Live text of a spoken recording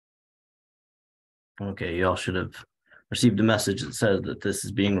Okay, you all should have received a message that says that this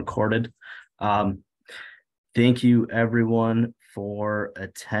is being recorded. Thank you, everyone, for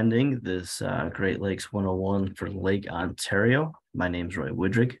attending this Great Lakes 101 for Lake Ontario. My name is Roy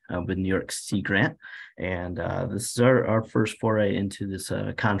Woodrick with New York Sea Grant, and this is our first foray into this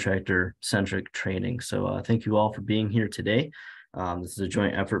contractor-centric training. So thank you all for being here today. This is a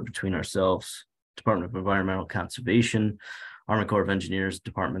joint effort between ourselves, Department of Environmental Conservation, Army Corps of Engineers,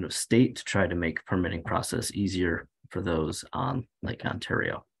 Department of State, to try to make permitting process easier for those on Lake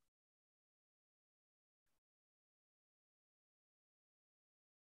Ontario.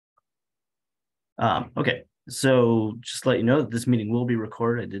 Okay, so just to let you know that this meeting will be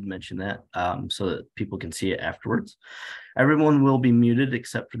recorded. I did mention that so that people can see it afterwards. Everyone will be muted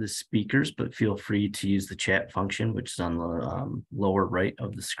except for the speakers, but feel free to use the chat function, which is on the lower right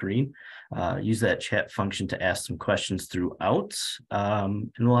of the screen. Use that chat function to ask some questions throughout,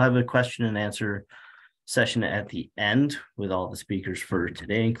 and we'll have a question and answer session at the end with all the speakers for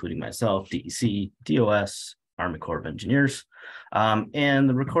today, including myself, DEC, DOS, Army Corps of Engineers. And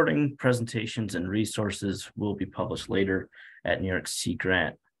the recording, presentations, and resources will be published later at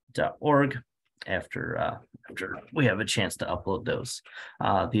newyorkseagrant.org after we have a chance to upload those.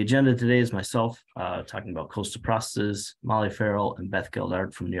 The agenda today is myself talking about coastal processes, Molly Farrell and Beth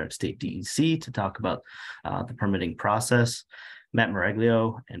Gildard from New York State DEC to talk about the permitting process. Matt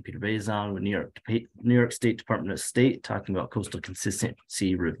Maraglio and Peter Bazan with New York State Department of State talking about coastal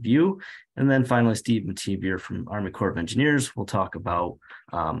consistency review. And then finally, Steve Mativier from Army Corps of Engineers will talk about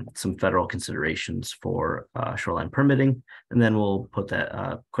some federal considerations for shoreline permitting. And then we'll put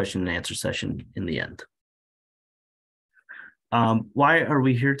that question and answer session in the end. Why are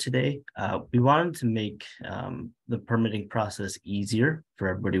we here today? We wanted to make the permitting process easier for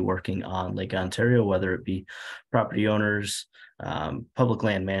everybody working on Lake Ontario, whether it be property owners, public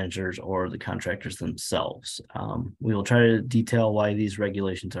land managers, or the contractors themselves. We will try to detail why these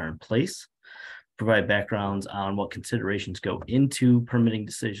regulations are in place, provide backgrounds on what considerations go into permitting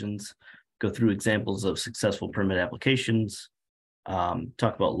decisions, go through examples of successful permit applications,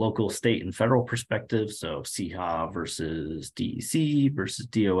 talk about local, state, and federal perspectives, so CHA versus DEC versus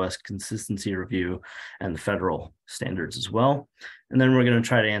DOS consistency review, and the federal standards as well. And then we're going to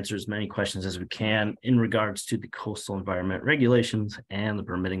try to answer as many questions as we can in regards to the coastal environment regulations and the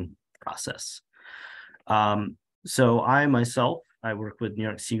permitting process. So I myself, I work with New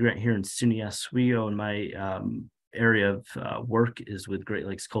York Sea Grant here in SUNY Oswego, and my area of work is with Great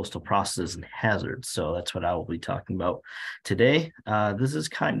Lakes coastal processes and hazards. So that's what I will be talking about today. This is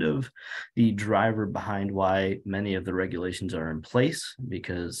kind of the driver behind why many of the regulations are in place,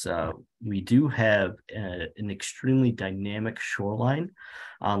 because we do have an extremely dynamic shoreline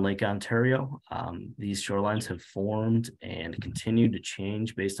on Lake Ontario. These shorelines have formed and continue to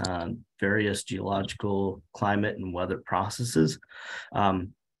change based on various geological, climate, and weather processes.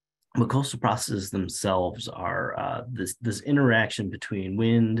 But coastal processes themselves are this interaction between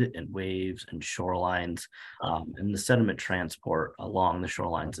wind and waves and shorelines, and the sediment transport along the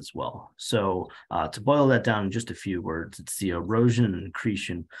shorelines as well. So to boil that down in just a few words, it's the erosion and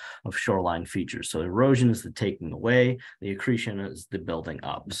accretion of shoreline features. So erosion is the taking away, the accretion is the building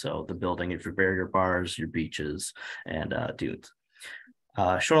up. So the building of your barrier bars, your beaches, and dunes.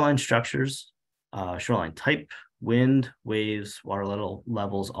 Shoreline structures, shoreline type, wind, waves, water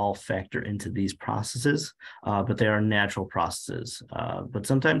levels all factor into these processes, but they are natural processes. But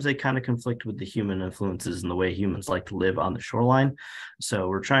sometimes they kind of conflict with the human influences and the way humans like to live on the shoreline. So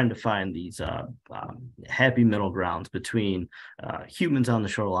we're trying to find these happy middle grounds between humans on the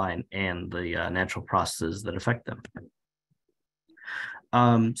shoreline and the natural processes that affect them.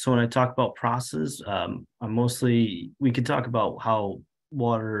 So when I talk about process, we could talk about how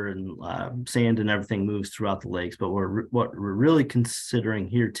water and sand and everything moves throughout the lakes, but what we're really considering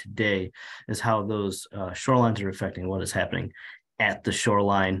here today is how those shorelines are affecting what is happening at the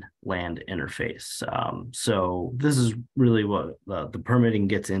shoreline land interface. So this is really what the permitting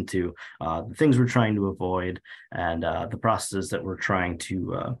gets into, the things we're trying to avoid, and the processes that we're trying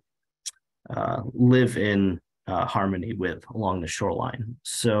to live in harmony with along the shoreline.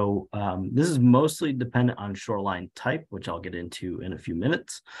 So this is mostly dependent on shoreline type, which I'll get into in a few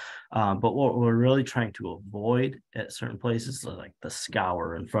minutes. But what we're really trying to avoid at certain places, like the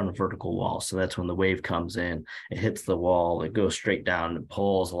scour in front of vertical walls. So that's when the wave comes in, it hits the wall, it goes straight down and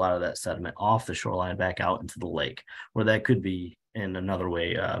pulls a lot of that sediment off the shoreline back out into the lake, where that could be in another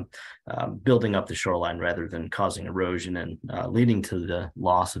way, building up the shoreline rather than causing erosion and leading to the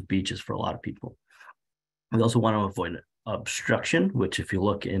loss of beaches for a lot of people. We also want to avoid obstruction, which if you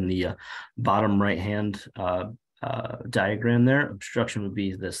look in the bottom right-hand diagram there, obstruction would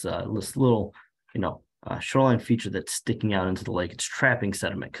be this little shoreline feature that's sticking out into the lake. It's trapping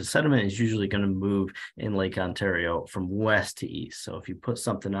sediment, because sediment is usually going to move in Lake Ontario from west to east. So if you put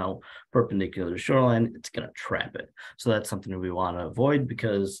something out perpendicular to shoreline, it's going to trap it. So that's something that we want to avoid,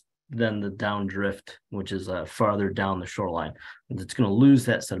 because then the down drift, which is farther down the shoreline, it's going to lose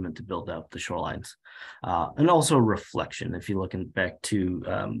that sediment to build up the shorelines. And also reflection. If you're looking back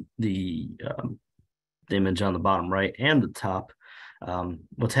to the image on the bottom right and the top,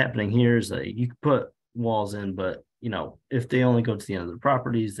 what's happening here is that you can put walls in, but if they only go to the end of the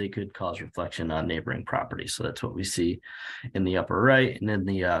properties, they could cause reflection on neighboring properties. So that's what we see in the upper right and in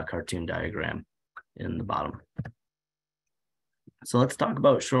the cartoon diagram in the bottom. So let's talk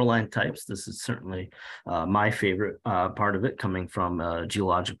about shoreline types. This is certainly my favorite part of it, coming from a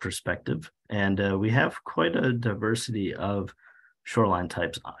geologic perspective. And we have quite a diversity of shoreline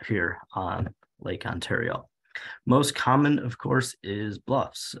types here on Lake Ontario. Most common, of course, is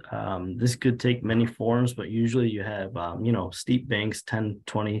bluffs. This could take many forms, but usually you have, steep banks, 10,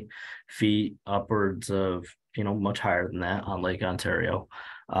 20 feet, upwards of, much higher than that on Lake Ontario.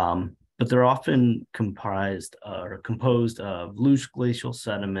 But they're often composed of loose glacial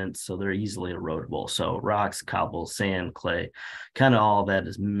sediments, so they're easily erodible. So rocks, cobbles, sand, clay, kind of all that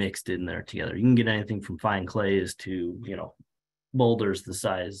is mixed in there together. You can get anything from fine clays to, boulders the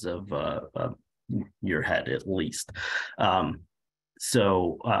size of your head at least.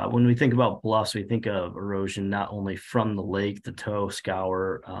 So when we think about bluffs, we think of erosion not only from the lake, the toe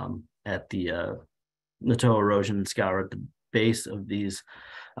scour at the toe erosion and scour at the base of these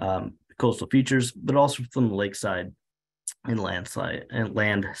coastal features, but also from the lakeside and land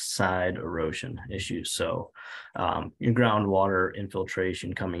side erosion issues. So your groundwater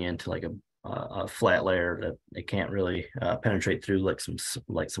infiltration coming into like a flat layer that it can't really penetrate through,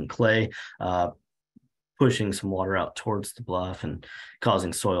 like some clay, pushing some water out towards the bluff and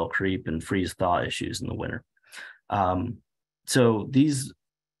causing soil creep and freeze thaw issues in the winter. So these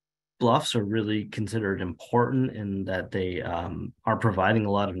bluffs are really considered important in that they are providing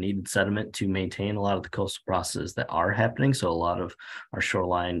a lot of needed sediment to maintain a lot of the coastal processes that are happening. So a lot of our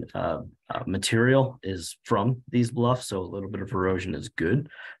shoreline material is from these bluffs. So a little bit of erosion is good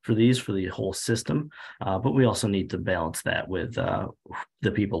for the whole system. But we also need to balance that with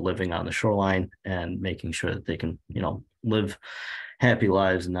the people living on the shoreline and making sure that they can, live happy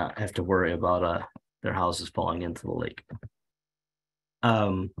lives and not have to worry about their houses falling into the lake.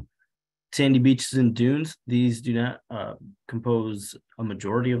 Sandy beaches and dunes, these do not compose a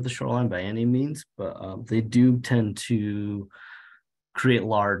majority of the shoreline by any means, but they do tend to create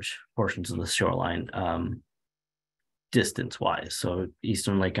large portions of the shoreline distance-wise. So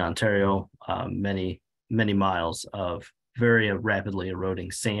eastern Lake Ontario, many miles of very rapidly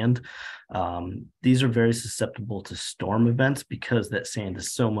eroding sand. These are very susceptible to storm events because that sand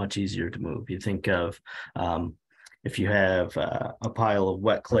is so much easier to move. You think of if you have a pile of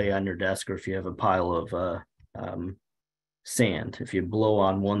wet clay on your desk, or if you have a pile of sand, if you blow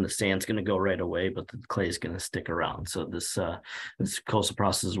on one, the sand's going to go right away, but the clay is going to stick around. So this coastal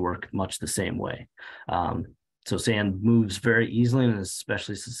processes work much the same way. So sand moves very easily and is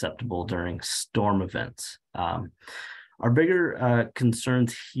especially susceptible during storm events. Our bigger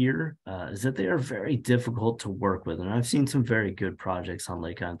concerns here is that they are very difficult to work with. And I've seen some very good projects on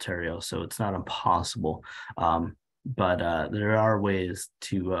Lake Ontario, so it's not impossible. But there are ways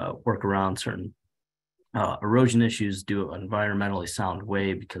to work around certain erosion issues, do it an environmentally sound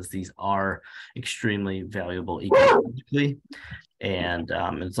way, because these are extremely valuable ecologically. And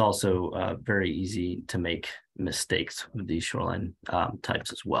it's also very easy to make mistakes with these shoreline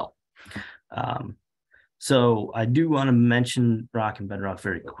types as well. So I do want to mention rock and bedrock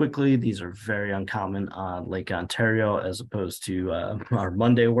very quickly. These are very uncommon on Lake Ontario, as opposed to our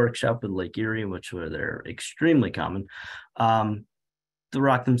Monday workshop with Lake Erie, which were they're extremely common. The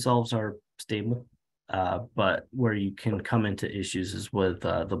rock themselves are stable, but where you can come into issues is with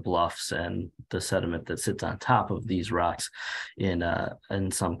the bluffs and the sediment that sits on top of these rocks in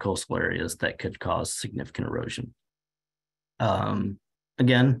some coastal areas that could cause significant erosion.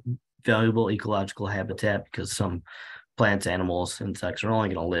 Again, valuable ecological habitat, because some plants, animals, insects are only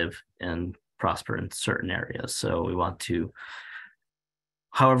going to live and prosper in certain areas. So we want to,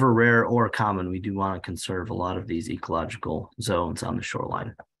 however rare or common, we do want to conserve a lot of these ecological zones on the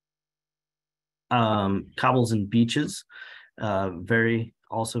shoreline. Cobbles and beaches,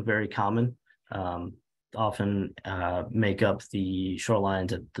 also very common. often make up the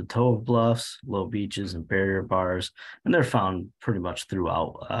shorelines at the toe of bluffs, low beaches, and barrier bars, and they're found pretty much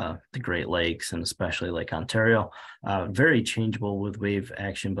throughout the Great Lakes and especially Lake Ontario. Very changeable with wave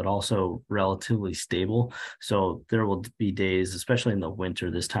action, but also relatively stable. So there will be days, especially in the winter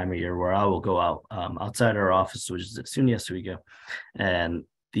this time of year, where I will go out outside our office, which is at SUNY Oswego, and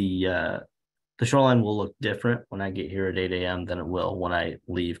the shoreline will look different when I get here at 8 a.m. than it will when I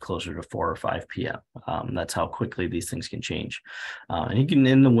leave closer to 4 or 5 p.m. That's how quickly these things can change. And you can,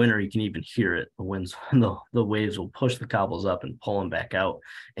 in the winter, you can even hear it. The winds, the waves will push the cobbles up and pull them back out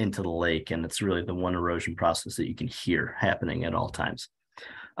into the lake. And it's really the one erosion process that you can hear happening at all times.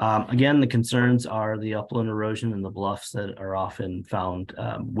 Again, the concerns are the upland erosion and the bluffs that are often found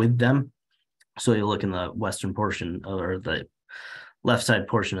with them. So you look in the western portion or the left side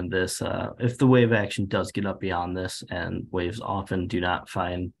portion of this, if the wave action does get up beyond this, and waves often do not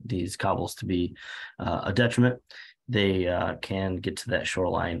find these cobbles to be a detriment, they can get to that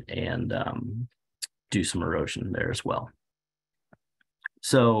shoreline and do some erosion there as well.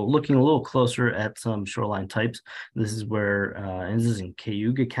 So looking a little closer at some shoreline types, this is where, and this is in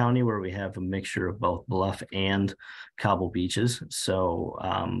Cayuga County, where we have a mixture of both bluff and cobble beaches. So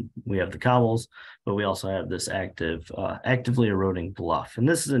we have the cobbles, but we also have this actively eroding bluff. And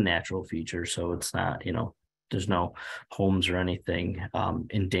this is a natural feature, so it's not, there's no homes or anything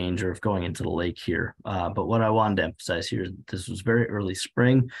in danger of going into the lake here. But what I wanted to emphasize here is this was very early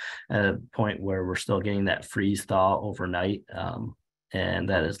spring, at a point where we're still getting that freeze thaw overnight. And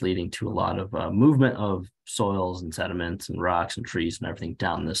that is leading to a lot of movement of soils and sediments and rocks and trees and everything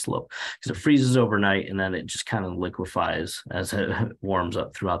down this slope, because it freezes overnight and then it just kind of liquefies as it warms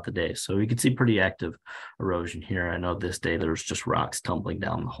up throughout the day. So you can see pretty active erosion here. I know this day there was just rocks tumbling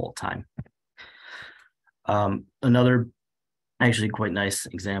down the whole time. Another actually quite nice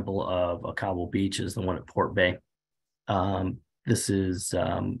example of a cobble beach is the one at Port Bay. This is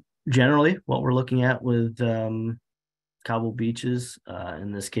generally what we're looking at with cobble beaches.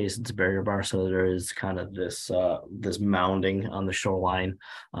 In this case, it's a barrier bar, so there is kind of this this mounding on the shoreline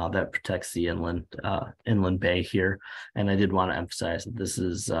that protects the inland bay here. And I did want to emphasize that this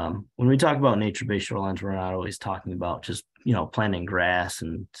is when we talk about nature-based shorelines, we're not always talking about just planting grass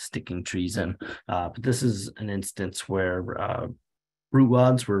and sticking trees in, but this is an instance where root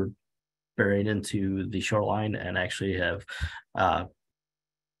rods were buried into the shoreline and actually have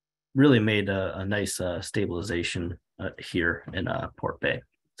really made a nice stabilization here in Port Bay.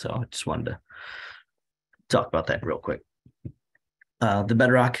 So I just wanted to talk about that real quick. The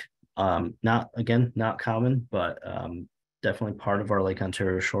bedrock, not common, but definitely part of our Lake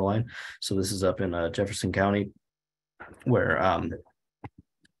Ontario shoreline. So this is up in Jefferson County, where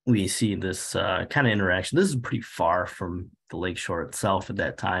we see this kind of interaction. This is pretty far from the lakeshore itself at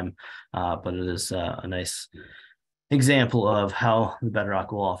that time, but it is a nice example of how the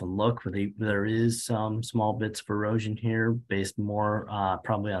bedrock will often look. But there is some small bits of erosion here, based more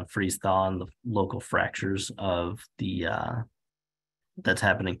probably on freeze thaw and the local fractures of the that's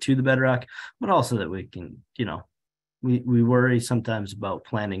happening to the bedrock, but also that we can, we worry sometimes about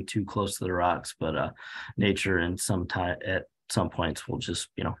planting too close to the rocks, but nature at some points will just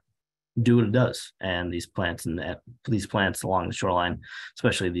do what it does, and these plants along the shoreline,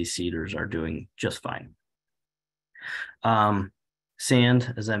 especially these cedars, are doing just fine.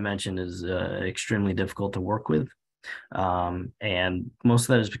 Sand, as I mentioned, is extremely difficult to work with. And most of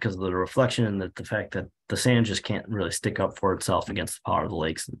that is because of the reflection and the fact that the sand just can't really stick up for itself against the power of the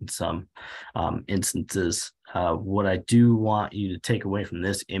lakes in some instances. What I do want you to take away from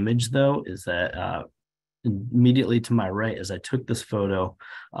this image, though, is that immediately to my right, as I took this photo,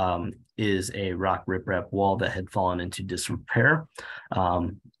 is a rock riprap wall that had fallen into disrepair.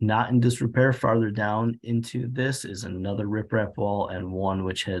 Not in disrepair, farther down into this is another riprap wall, and one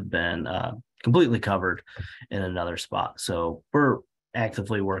which had been completely covered in another spot. So we're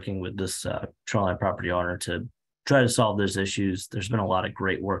actively working with this shoreline property owner to try to solve those issues. There's been a lot of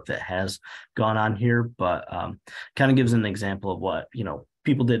great work that has gone on here, but kind of gives an example of what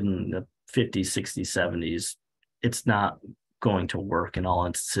people did in the 50s, 60s, 70s. It's not going to work in all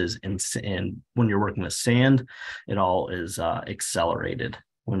instances. And when you're working with sand, it all is accelerated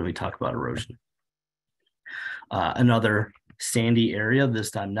when we talk about erosion. Another sandy area,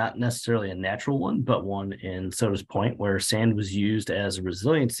 this time not necessarily a natural one, but one in Sodas Point, where sand was used as a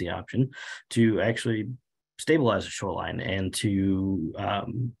resiliency option to actually stabilize the shoreline and to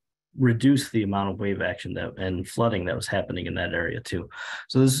reduce the amount of wave action and flooding that was happening in that area too.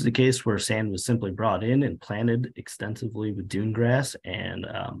 So this is the case where sand was simply brought in and planted extensively with dune grass and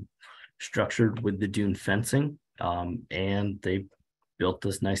structured with the dune fencing, and they built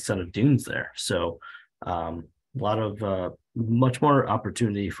this nice set of dunes there. So A lot of much more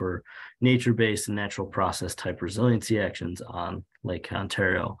opportunity for nature-based and natural process type resiliency actions on Lake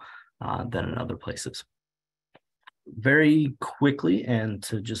Ontario than in other places. Very quickly, and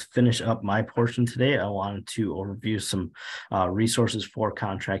to just finish up my portion today, I wanted to overview some resources for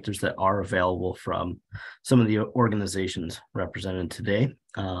contractors that are available from some of the organizations represented today.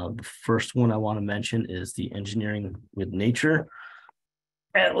 The first one I want to mention is the Engineering with Nature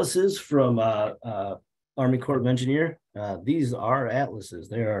atlases from Army Corps of Engineer. These are atlases.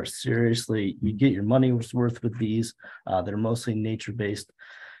 They are seriously, you get your money's worth with these. They're mostly nature-based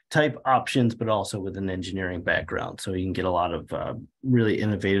type options, but also with an engineering background. So you can get a lot of really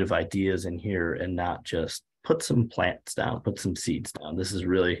innovative ideas in here and not just put some plants down, put some seeds down. This is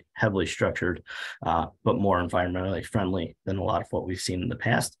really heavily structured, but more environmentally friendly than a lot of what we've seen in the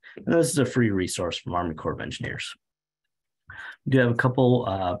past. And this is a free resource from Army Corps of Engineers. We do have a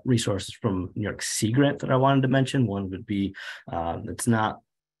couple resources from New York Sea Grant that I wanted to mention. One would be, it's not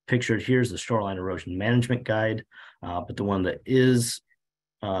pictured here, is the Shoreline Erosion Management Guide, but the one that is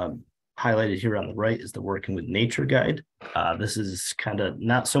highlighted here on the right is the Working with Nature Guide. This is kind of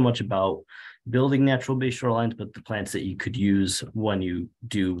not so much about building natural based shorelines, but the plants that you could use when you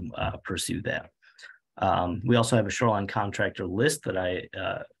do pursue that. We also have a shoreline contractor list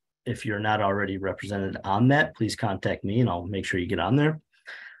that if you're not already represented on that, please contact me and I'll make sure you get on there.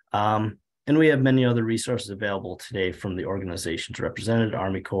 And we have many other resources available today from the organizations represented: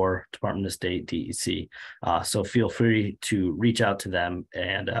 Army Corps, Department of State, DEC. So feel free to reach out to them.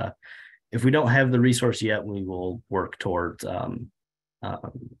 And if we don't have the resource yet, we will work towards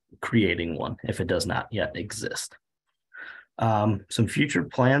creating one if it does not yet exist. Some future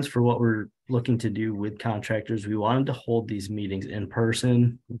plans for what we're looking to do with contractors. We wanted to hold these meetings in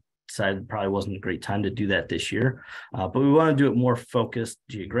person. Decided probably wasn't a great time to do that this year, but we want to do it more focused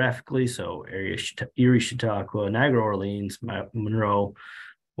geographically. So Erie, Chautauqua, Niagara, Orleans, Monroe,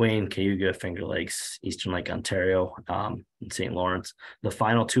 Wayne, Cayuga, Finger Lakes, Eastern Lake Ontario, and St. Lawrence. The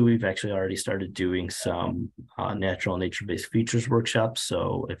final two, we've actually already started doing some natural and nature-based features workshops.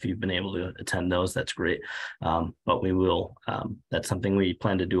 So if you've been able to attend those, that's great. But we will, that's something we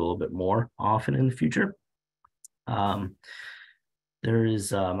plan to do a little bit more often in the future. There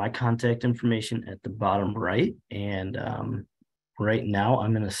is my contact information at the bottom right. And right now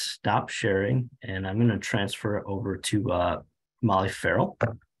I'm going to stop sharing and I'm going to transfer it over to Molly Farrell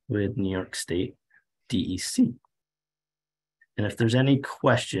with New York State DEC. And if there's any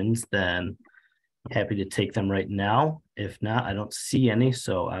questions, then I'm happy to take them right now. If not, I don't see any.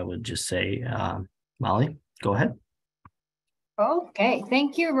 So I would just say, Molly, go ahead. Okay,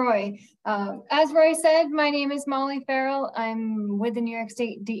 thank you, Roy. As Roy said, my name is Molly Farrell. I'm with the New York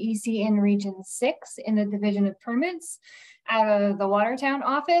State DEC in Region 6 in the Division of Permits out of the Watertown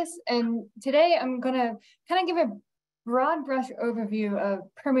office. And today I'm going to kind of give a broad brush overview of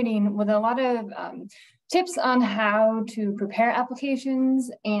permitting with a lot of tips on how to prepare applications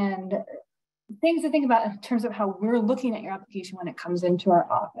and things to think about in terms of how we're looking at your application when it comes into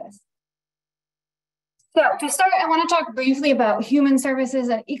our office. So to start, I want to talk briefly about human services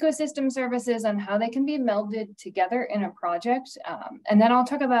and ecosystem services and how they can be melded together in a project. And then I'll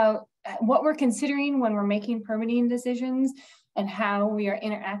talk about what we're considering when we're making permitting decisions and how we are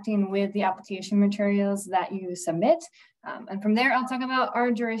interacting with the application materials that you submit. And from there, I'll talk about our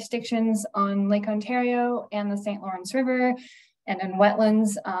jurisdictions on Lake Ontario and the St. Lawrence River and in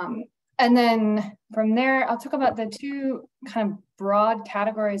wetlands. And then from there, I'll talk about the two kind of broad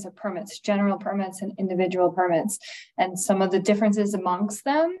categories of permits: general permits and individual permits, and some of the differences amongst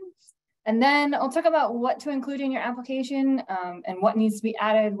them. And then I'll talk about what to include in your application and what needs to be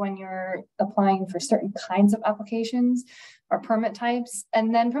added when you're applying for certain kinds of applications or permit types.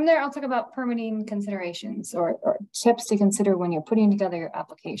 And then from there, I'll talk about permitting considerations or tips to consider when you're putting together your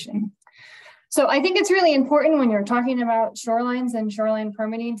application. So I think it's really important when you're talking about shorelines and shoreline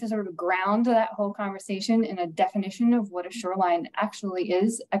permitting to sort of ground that whole conversation in a definition of what a shoreline actually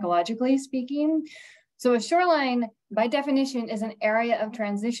is, ecologically speaking. So a shoreline, by definition, is an area of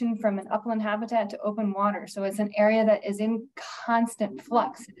transition from an upland habitat to open water. So it's an area that is in constant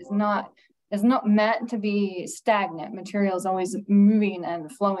flux. It is not meant to be stagnant. Material is always moving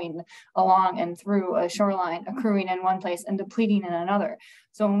and flowing along and through a shoreline, accruing in one place and depleting in another.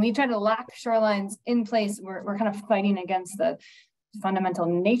 So when we try to lock shorelines in place, we're kind of fighting against the fundamental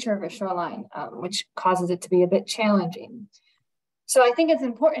nature of a shoreline, which causes it to be a bit challenging. So I think it's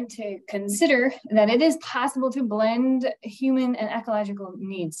important to consider that it is possible to blend human and ecological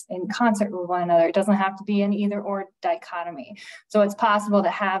needs in concert with one another. It doesn't have to be an either or dichotomy. So it's possible to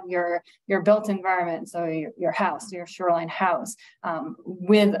have your built environment, so your house, your shoreline house,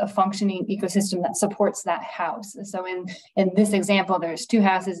 with a functioning ecosystem that supports that house. So in this example, there's two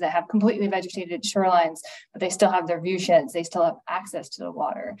houses that have completely vegetated shorelines, but they still have their view sheds. They still have access to the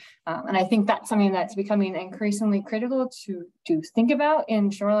water. And I think that's something that's becoming increasingly critical to think about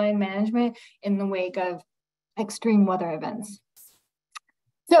in shoreline management in the wake of extreme weather events.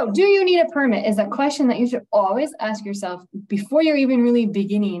 So, do you need a permit is a question that you should always ask yourself before you're even really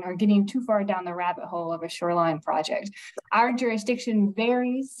beginning or getting too far down the rabbit hole of a shoreline project. Our jurisdiction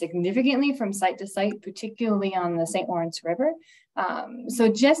varies significantly from site to site, particularly on the St. Lawrence River. So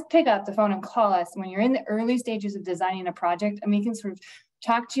just pick up the phone and call us when you're in the early stages of designing a project, and we can sort of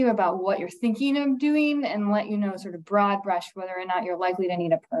talk to you about what you're thinking of doing and let you know sort of broad brush whether or not you're likely to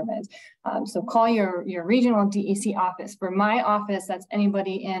need a permit. So call your regional DEC office. For my office, that's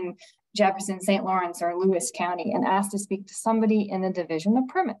anybody in Jefferson, St. Lawrence, or Lewis County, and ask to speak to somebody in the Division of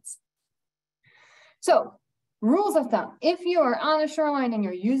Permits. So rules of thumb: if you are on a shoreline and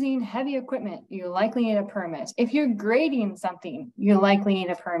you're using heavy equipment, you likely need a permit. If you're grading something, you likely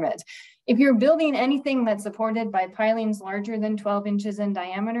need a permit. If you're building anything that's supported by pilings larger than 12 inches in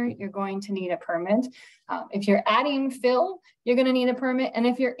diameter, you're going to need a permit. If you're adding fill, you're going to need a permit. And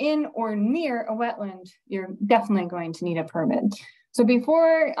if you're in or near a wetland, you're definitely going to need a permit. So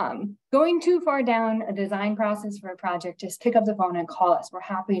before going too far down a design process for a project, just pick up the phone and call us. We're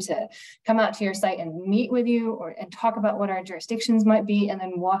happy to come out to your site and meet with you and talk about what our jurisdictions might be, and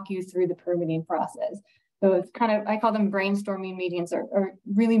then walk you through the permitting process. So it's kind of, I call them brainstorming meetings, are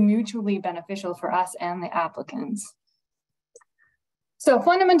really mutually beneficial for us and the applicants. So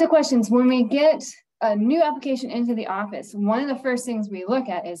fundamental questions: when we get a new application into the office, one of the first things we look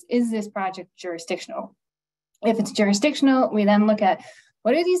at is this project jurisdictional? If it's jurisdictional, we then look at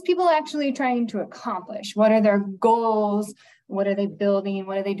what are these people actually trying to accomplish? What are their goals? What are they building?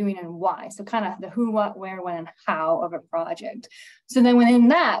 What are they doing and why? So kind of the who, what, where, when, and how of a project. So then within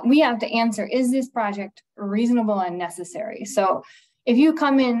that, we have to answer, is this project reasonable and necessary? So if you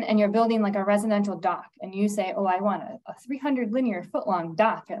come in and you're building like a residential dock and you say, oh, I want a 300 linear foot long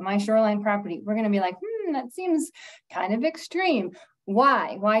dock at my shoreline property, we're going to be like, that seems kind of extreme.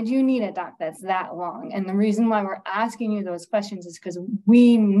 Why? Why do you need a dock that's that long? And the reason why we're asking you those questions is because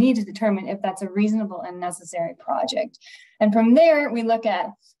we need to determine if that's a reasonable and necessary project. And from there, we look at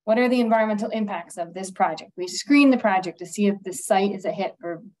what are the environmental impacts of this project. We screen the project to see if the site is a hit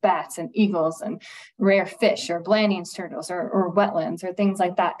for bats and eagles and rare fish or Blanding's turtles or wetlands or things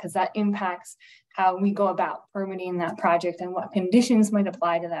like that, because that impacts how we go about permitting that project and what conditions might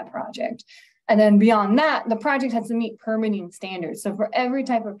apply to that project. And then beyond that, the project has to meet permitting standards. So for every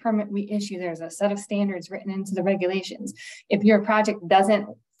type of permit we issue, there's a set of standards written into the regulations. If your project doesn't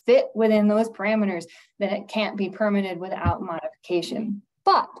fit within those parameters, then it can't be permitted without modification.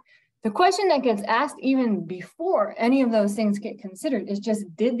 But the question that gets asked even before any of those things get considered is just,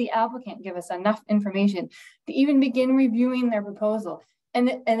 did the applicant give us enough information to even begin reviewing their proposal?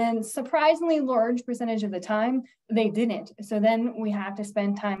 And then surprisingly large percentage of the time, they didn't. So then we have to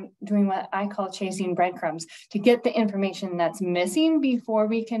spend time doing what I call chasing breadcrumbs to get the information that's missing before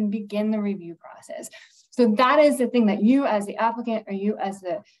we can begin the review process. So that is the thing that you as the applicant or you as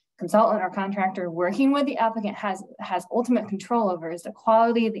the consultant or contractor working with the applicant has ultimate control over, is the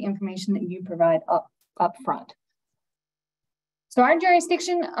quality of the information that you provide up front. So our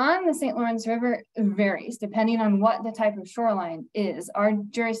jurisdiction on the St. Lawrence River varies depending on what the type of shoreline is. Our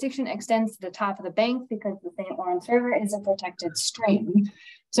jurisdiction extends to the top of the bank because the St. Lawrence River is a protected stream.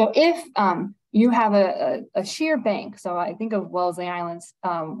 So if you have a sheer bank, so I think of Wellesley Islands,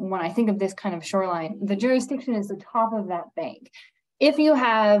 when I think of this kind of shoreline, the jurisdiction is the top of that bank. If you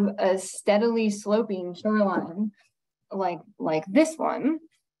have a steadily sloping shoreline like this one,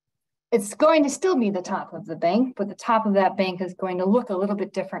 it's going to still be the top of the bank, but the top of that bank is going to look a little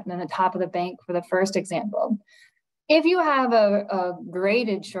bit different than the top of the bank for the first example. If you have a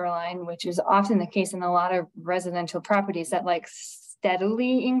graded shoreline, which is often the case in a lot of residential properties that like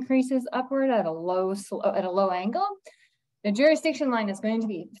steadily increases upward at a low angle, the jurisdiction line is going to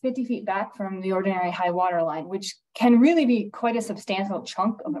be 50 feet back from the ordinary high water line, which can really be quite a substantial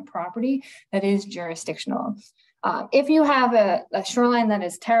chunk of a property that is jurisdictional. If you have a shoreline that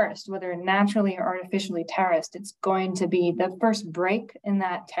is terraced, whether naturally or artificially terraced, it's going to be the first break in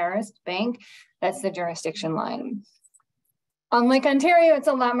that terraced bank. That's the jurisdiction line. On Lake Ontario, it's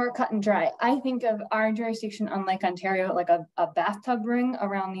a lot more cut and dry. I think of our jurisdiction on Lake Ontario like a bathtub ring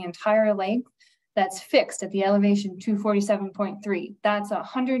around the entire lake. that's fixed at the elevation 247.3. That's a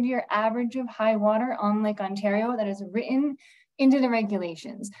 100-year average of high water on Lake Ontario that is written into the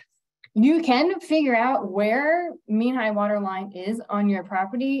regulations. You can figure out where mean high water line is on your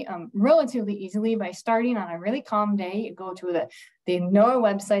property relatively easily by starting on a really calm day. You go to the NOAA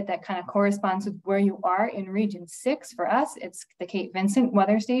website that kind of corresponds with where you are in Region 6. For us, it's the Cape Vincent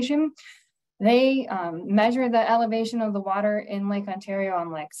Weather Station. They measure the elevation of the water in Lake Ontario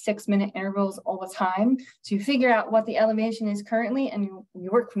on like 6-minute intervals all the time. So you figure out what the elevation is currently and you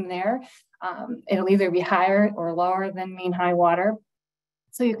work from there. It'll either be higher or lower than mean high water.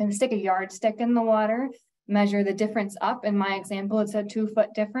 So you can stick a yardstick in the water, measure the difference up. In my example, it's a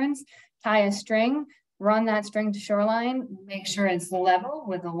 2-foot difference. Tie a string, run that string to shoreline, make sure it's level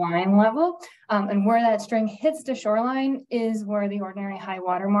with the line level. And where that string hits the shoreline is where the ordinary high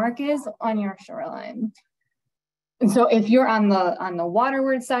water mark is on your shoreline. And so if you're on the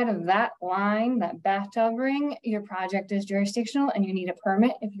waterward side of that line, that bathtub ring, your project is jurisdictional and you need a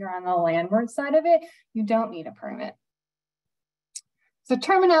permit. If you're on the landward side of it, you don't need a permit. So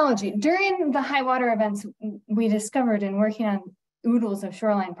terminology, during the high water events, we discovered in working on oodles of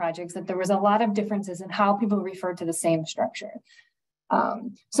shoreline projects that there was a lot of differences in how people refer to the same structure.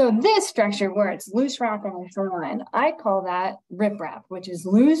 So this structure where it's loose rock on the shoreline, I call that riprap, which is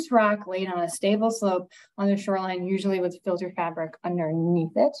loose rock laid on a stable slope on the shoreline, usually with filter fabric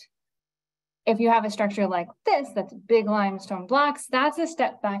underneath it. If you have a structure like this, that's big limestone blocks, that's a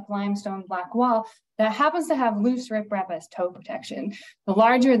step back limestone block wall that happens to have loose riprap as toe protection. The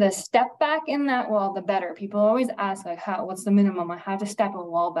larger the step back in that wall, the better. People always ask like, what's the minimum? I have to step a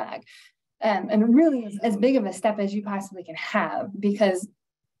wall back. And really as big of a step as you possibly can have, because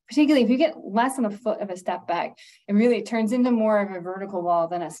particularly if you get less than a foot of a step back, it turns into more of a vertical wall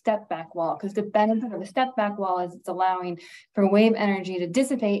than a step back wall, because the benefit of a step back wall is it's allowing for wave energy to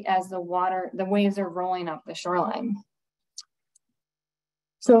dissipate as the waves are rolling up the shoreline.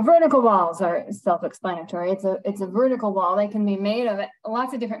 So vertical walls are self-explanatory. It's a vertical wall. They can be made of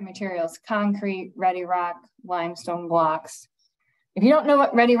lots of different materials: concrete, ready rock, limestone blocks. If you don't know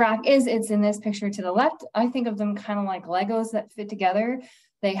what ready rock is, it's in this picture to the left. I think of them kind of like Legos that fit together.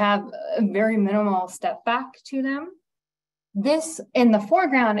 They have a very minimal step back to them. This in the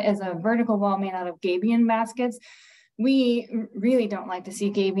foreground is a vertical wall made out of gabion baskets. We really don't like to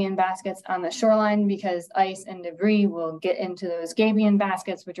see gabion baskets on the shoreline because ice and debris will get into those gabion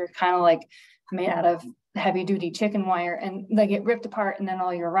baskets, which are kind of like made out of heavy duty chicken wire, and they get ripped apart and then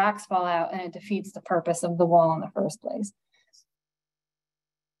all your rocks fall out and it defeats the purpose of the wall in the first place.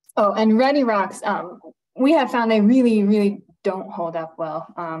 Oh, and ready rocks, we have found they really don't hold up well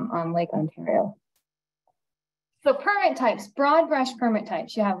on Lake Ontario. So permit types, broad brush permit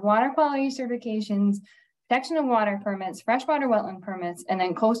types. You have water quality certifications, protection of water permits, freshwater wetland permits, and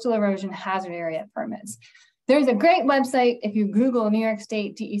then coastal erosion hazard area permits. There's a great website. If you Google New York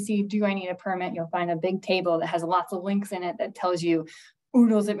State DEC, do I need a permit? You'll find a big table that has lots of links in it that tells you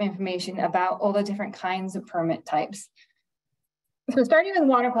oodles of information about all the different kinds of permit types. So starting with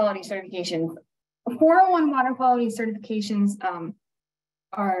water quality certifications, 401 water quality certifications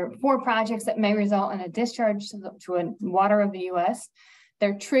are for projects that may result in a discharge to a water of the U.S.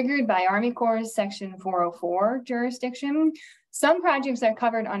 They're triggered by Army Corps Section 404 jurisdiction. Some projects are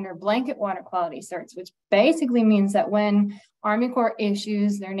covered under blanket water quality certs, which basically means that when Army Corps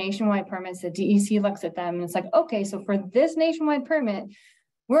issues their nationwide permits, the DEC looks at them and it's like, okay, so for this nationwide permit,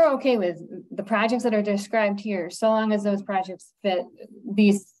 we're okay with the projects that are described here, so long as those projects fit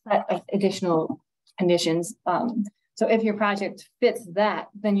these additional conditions. So if your project fits that,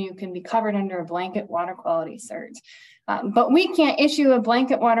 then you can be covered under a blanket water quality cert. But we can't issue a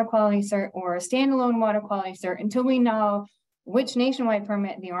blanket water quality cert or a standalone water quality cert until we know which nationwide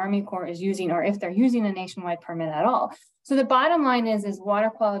permit the Army Corps is using, or if they're using a nationwide permit at all. So the bottom line is water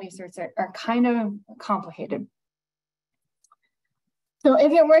quality certs are kind of complicated. So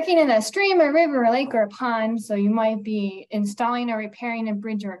if you're working in a stream, a river, a lake, or a pond, so you might be installing or repairing a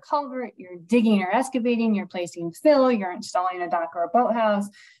bridge or a culvert, you're digging or excavating, you're placing fill, you're installing a dock or a boathouse,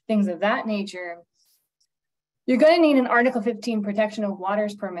 things of that nature, you're going to need an Article 15 protection of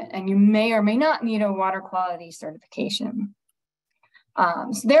waters permit, and you may or may not need a water quality certification.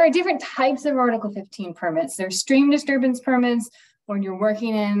 So there are different types of Article 15 permits. There's stream disturbance permits when you're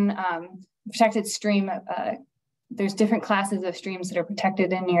working in protected stream. There's different classes of streams that are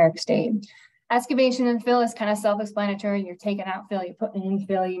protected in New York State. Excavation and fill is kind of self-explanatory. You're taking out fill, you're putting in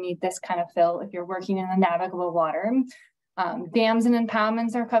fill, you need this kind of fill if you're working in the navigable water. Dams and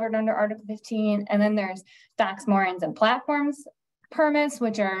impoundments are covered under Article 15. And then there's docks, moorings, and platforms permits,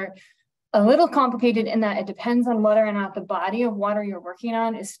 which are a little complicated in that it depends on whether or not the body of water you're working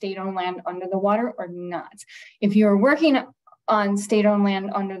on is state-owned land under the water or not. If you're working on state-owned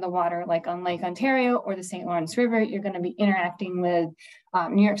land under the water, like on Lake Ontario or the St. Lawrence River, you're going to be interacting with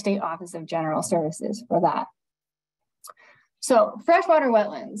New York State Office of General Services for that. So freshwater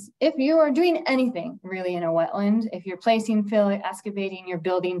wetlands, if you are doing anything really in a wetland, if you're placing, filling, excavating, you're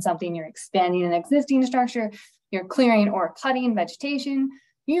building something, you're expanding an existing structure, you're clearing or cutting vegetation,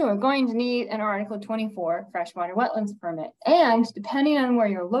 you are going to need an Article 24 freshwater wetlands permit. And depending on where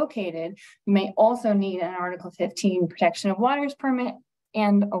you're located, you may also need an Article 15 protection of waters permit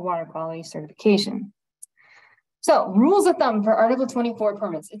and a water quality certification. So rules of thumb for Article 24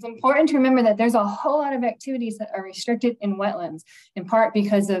 permits. It's important to remember that there's a whole lot of activities that are restricted in wetlands, in part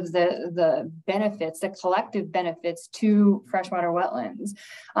because of the benefits, the collective benefits to freshwater wetlands.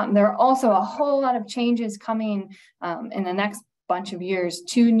 There are also a whole lot of changes coming in the next bunch of years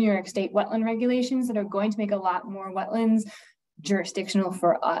to New York State wetland regulations that are going to make a lot more wetlands jurisdictional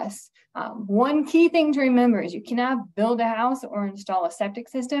for us. One key thing to remember is you cannot build a house or install a septic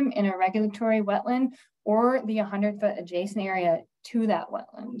system in a regulatory wetland or the 100-foot adjacent area to that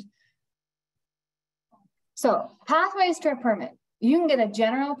wetland. So pathways to a permit. You can get a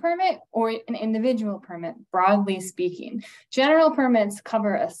general permit or an individual permit, broadly speaking. General permits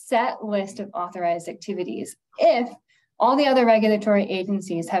cover a set list of authorized activities. If all the other regulatory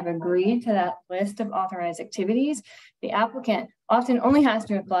agencies have agreed to that list of authorized activities, the applicant often only has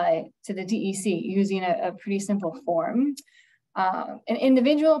to apply to the DEC using a pretty simple form. An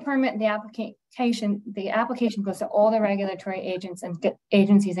individual permit, the application goes to all the regulatory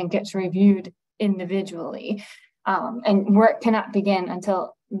agencies and gets reviewed individually. And work cannot begin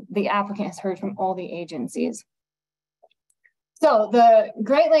until the applicant has heard from all the agencies. So the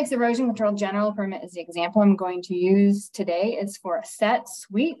Great Lakes Erosion Control General Permit is the example I'm going to use today. It's for a set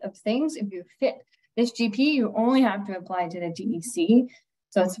suite of things. If you fit this GP, you only have to apply to the DEC.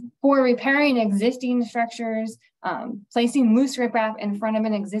 So it's for repairing existing structures, placing loose riprap in front of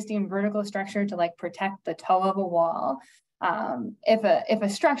an existing vertical structure to like protect the toe of a wall. If a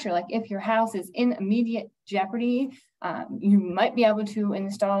structure, like if your house is in immediate jeopardy, you might be able to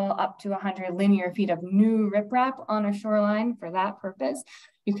install up to 100 linear feet of new riprap on a shoreline for that purpose.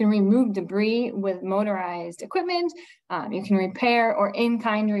 You can remove debris with motorized equipment. You can repair or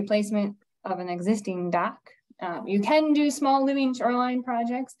in-kind replacement of an existing dock. You can do small living shoreline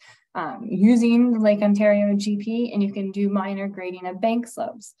projects using the Lake Ontario GP, and you can do minor grading of bank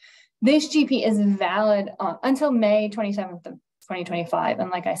slopes. This GP is valid until May 27th of 2025.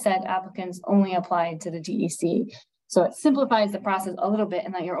 And like I said, applicants only applied to the DEC. So it simplifies the process a little bit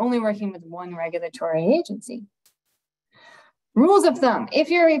in that you're only working with one regulatory agency. Rules of thumb: if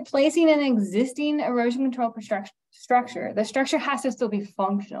you're replacing an existing erosion control structure, the structure has to still be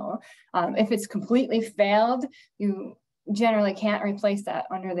functional. If it's completely failed, you generally can't replace that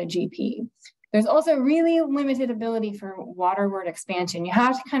under the GP. There's also really limited ability for waterward expansion. You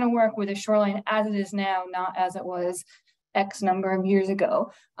have to kind of work with a shoreline as it is now, not as it was X number of years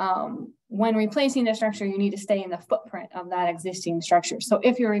ago. When replacing a structure, you need to stay in the footprint of that existing structure. So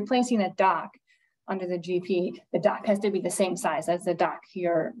if you're replacing a dock under the GP, the dock has to be the same size as the dock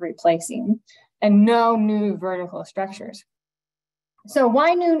you're replacing, and no new vertical structures. So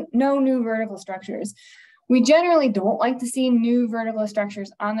why no new vertical structures? We generally don't like to see new vertical structures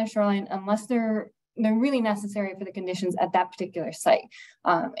on the shoreline unless they're really necessary for the conditions at that particular site.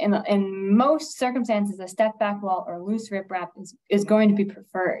 In most circumstances, a step back wall or loose riprap is going to be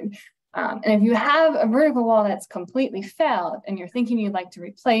preferred. And if you have a vertical wall that's completely failed and you're thinking you'd like to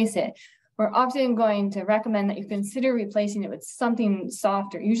replace it, we're often going to recommend that you consider replacing it with something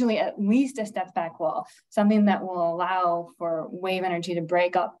softer, usually at least a step back wall, something that will allow for wave energy to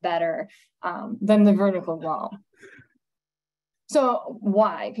break up better than the vertical wall. So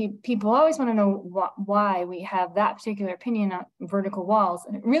why? People always want to know why we have that particular opinion on vertical walls.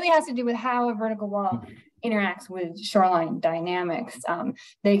 And it really has to do with how a vertical wall interacts with shoreline dynamics.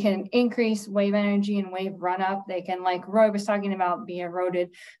 They can increase wave energy and wave run up. They can, like Roy was talking about, be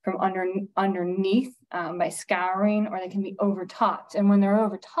eroded from underneath by scouring, or they can be overtopped. And when they're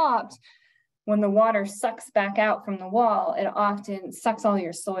overtopped, when the water sucks back out from the wall, it often sucks all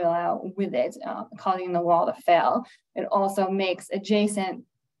your soil out with it, causing the wall to fail. It also makes adjacent,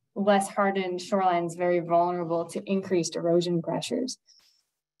 less hardened shorelines very vulnerable to increased erosion pressures.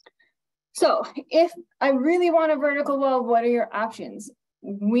 So if I really want a vertical wall, what are your options?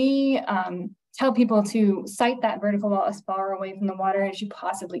 We tell people to site that vertical wall as far away from the water as you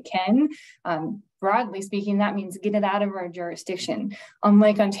possibly can. Broadly speaking, that means get it out of our jurisdiction. On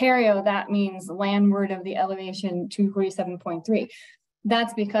Lake Ontario, that means landward of the elevation 247.3.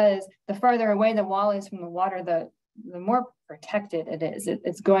 That's because the farther away the wall is from the water, the more protected it is.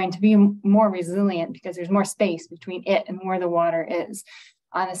 It's going to be more resilient because there's more space between it and where the water is.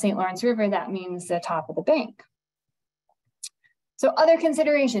 On the St. Lawrence River, that means the top of the bank. So other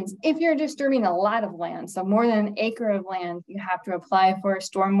considerations, if you're disturbing a lot of land, so more than an acre of land, you have to apply for a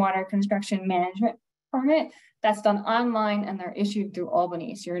stormwater construction management permit. That's done online and they're issued through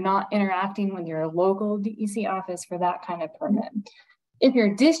Albany. So you're not interacting with your local DEC office for that kind of permit. If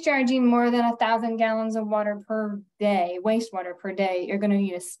you're discharging more than 1,000 gallons of water per day, wastewater per day, you're going to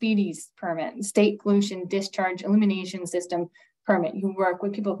need a SPDIS permit, State Pollution Discharge Elimination System permit. You work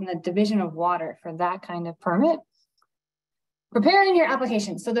with people from the Division of Water for that kind of permit. Preparing your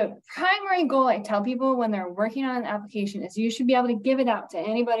application. So the primary goal I tell people when they're working on an application is you should be able to give it out to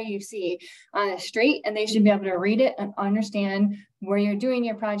anybody you see on the street, and they should be able to read it and understand where you're doing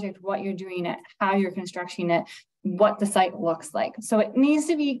your project, what you're doing it, how you're constructing it, what the site looks like. So it needs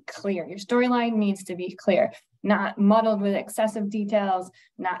to be clear. Your storyline needs to be clear, not muddled with excessive details,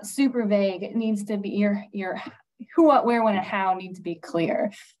 not super vague. It needs to be your who, what, where, when, and how need to be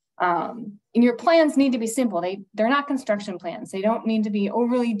clear. And your plans need to be simple. They're not construction plans. They don't need to be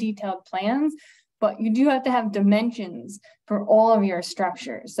overly detailed plans, but you do have to have dimensions for all of your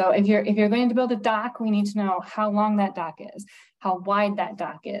structures. So if you're going to build a dock, we need to know how long that dock is, how wide that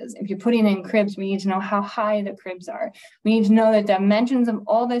dock is. If you're putting in cribs, we need to know how high the cribs are. We need to know the dimensions of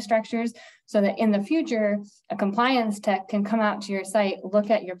all the structures so that in the future, a compliance tech can come out to your site, look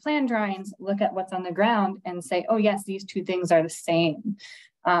at your plan drawings, look at what's on the ground and say, oh yes, these two things are the same.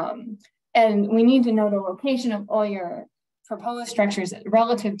 And we need to know the location of all your proposed structures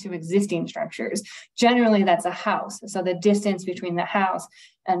relative to existing structures. Generally, that's a house. So the distance between the house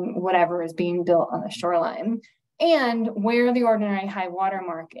and whatever is being built on the shoreline, and where the ordinary high water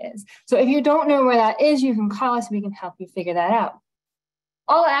mark is. So if you don't know where that is, you can call us, we can help you figure that out.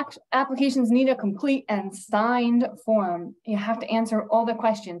 All applications need a complete and signed form. You have to answer all the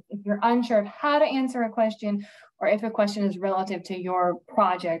questions. If you're unsure of how to answer a question, or if a question is relative to your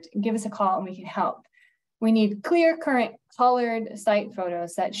project, give us a call and we can help. We need clear, current, colored site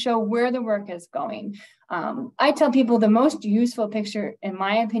photos that show where the work is going. I tell people the most useful picture, in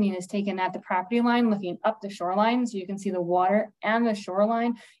my opinion, is taken at the property line, looking up the shoreline, so you can see the water and the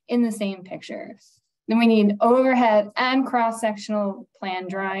shoreline in the same picture. Then we need overhead and cross-sectional plan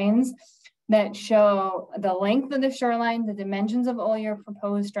drawings that show the length of the shoreline, the dimensions of all your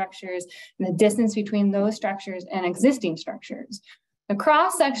proposed structures, and the distance between those structures and existing structures. The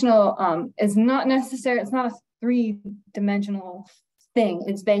cross-sectional is not necessary, it's not a three-dimensional thing.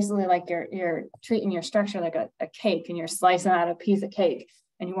 It's basically like you're treating your structure like a cake, and you're slicing out a piece of cake,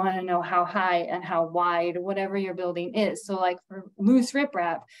 and you want to know how high and how wide whatever your building is. So like for loose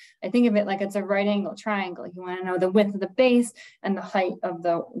riprap, I think of it like it's a right angle triangle. You want to know the width of the base and the height of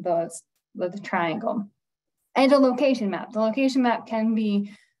the triangle. And a location map. The location map can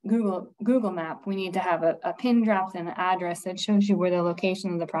be Google Map. We need to have a pin dropped and an address that shows you where the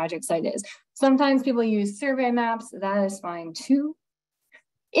location of the project site is. Sometimes people use survey maps. That is fine too.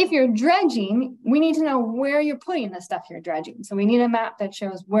 If you're dredging, we need to know where you're putting the stuff you're dredging. So we need a map that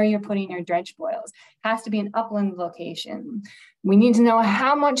shows where you're putting your dredge spoils. It has to be an upland location. We need to know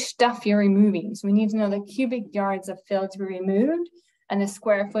how much stuff you're removing. So we need to know the cubic yards of fill to be removed and the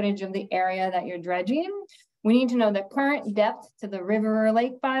square footage of the area that you're dredging. We need to know the current depth to the river or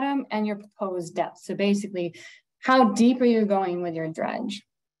lake bottom and your proposed depth. So basically, how deep are you going with your dredge?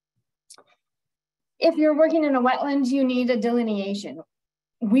 If you're working in a wetland, you need a delineation.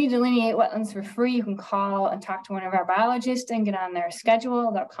 We delineate wetlands for free. You can call and talk to one of our biologists and get on their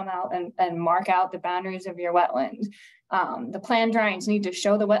schedule. They'll come out and mark out the boundaries of your wetland. The plan drawings need to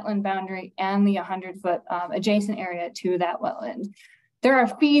show the wetland boundary and the 100-foot adjacent area to that wetland. There are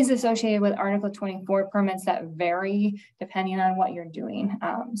fees associated with Article 24 permits that vary depending on what you're doing.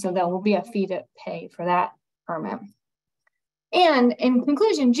 So there will be a fee to pay for that permit. And in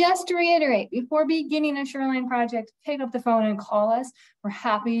conclusion, just to reiterate, before beginning a shoreline project, pick up the phone and call us. We're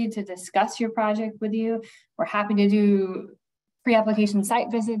happy to discuss your project with you. We're happy to do pre-application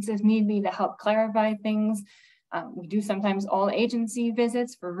site visits if need be to help clarify things. We do sometimes all agency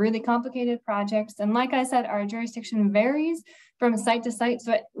visits for really complicated projects. And like I said, our jurisdiction varies from site to site.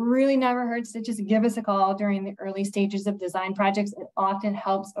 So it really never hurts to just give us a call during the early stages of design projects. It often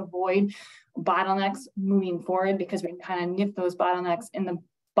helps avoid bottlenecks moving forward because we can kind of nip those bottlenecks in the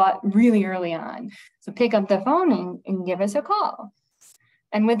butt really early on. So pick up the phone and give us a call.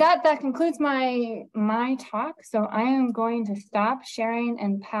 And with that, that concludes my talk. So I am going to stop sharing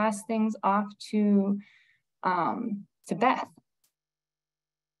and pass things off to Beth.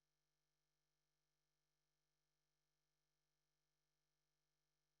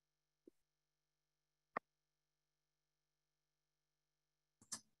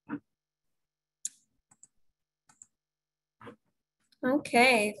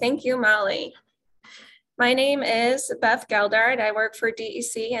 Okay, thank you, Molly. My name is Beth Geldard. I work for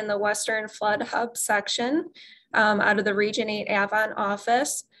DEC in the Western Flood Hub section out of the Region 8 Avon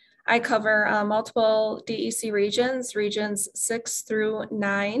office. I cover multiple DEC regions, regions 6 through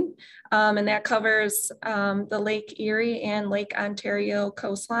 9, and that covers the Lake Erie and Lake Ontario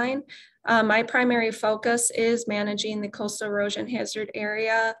coastline. My primary focus is managing the coastal erosion hazard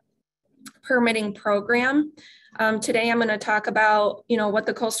area permitting program. Today, I'm going to talk about, what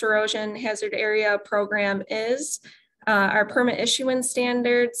the coastal erosion hazard area program is, our permit issuance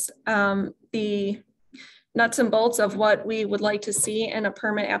standards, the nuts and bolts of what we would like to see in a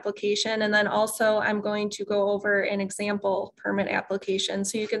permit application. And then also I'm going to go over an example permit application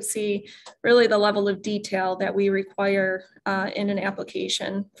so you can see really the level of detail that we require in an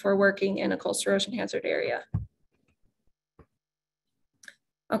application for working in a coastal erosion hazard area.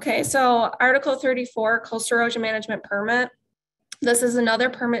 Okay, so Article 34, Coastal Erosion Management Permit. This is another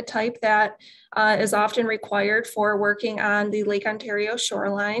permit type that is often required for working on the Lake Ontario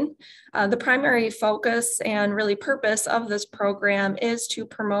shoreline. The primary focus and really purpose of this program is to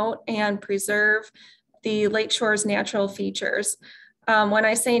promote and preserve the lakeshore's natural features. When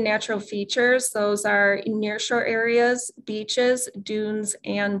I say natural features, those are nearshore areas, beaches, dunes,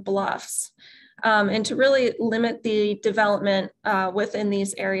 and bluffs. And to really limit the development within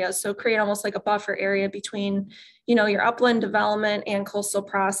these areas. So create almost like a buffer area between, your upland development and coastal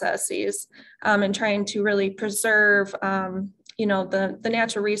processes, and trying to really preserve, the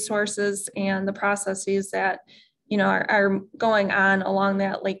natural resources and the processes that, are going on along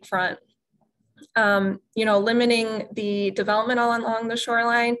that lakefront. Limiting the development along the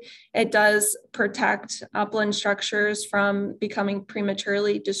shoreline, it does protect upland structures from becoming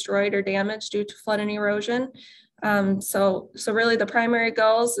prematurely destroyed or damaged due to flood and erosion. So really the primary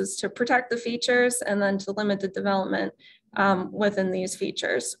goals is to protect the features and then to limit the development within these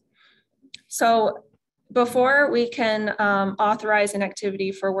features. So before we can authorize an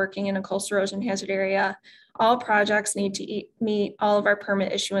activity for working in a coastal erosion hazard area, all projects need to meet all of our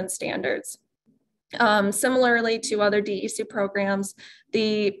permit issuance standards. Similarly to other DEC programs,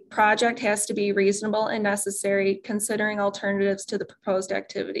 the project has to be reasonable and necessary considering alternatives to the proposed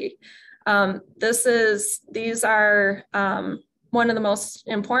activity. These are one of the most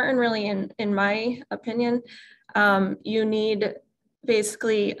important really in my opinion. You need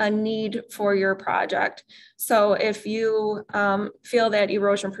basically a need for your project. So if you feel that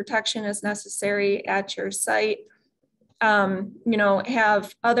erosion protection is necessary at your site,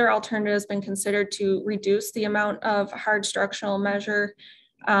 have other alternatives been considered to reduce the amount of hard structural measure?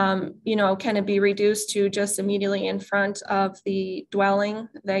 Can it be reduced to just immediately in front of the dwelling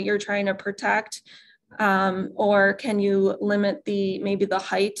that you're trying to protect? Or can you limit maybe the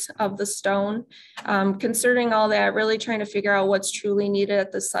height of the stone? Considering all that, really trying to figure out what's truly needed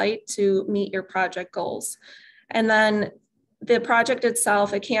at the site to meet your project goals. And then the project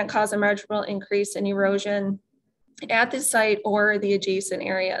itself, it can't cause a measurable increase in erosion at the site or the adjacent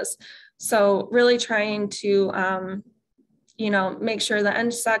areas. So really trying to, make sure the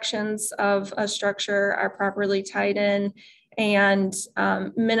end sections of a structure are properly tied in and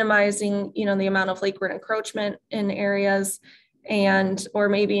minimizing, the amount of lakeward encroachment in areas or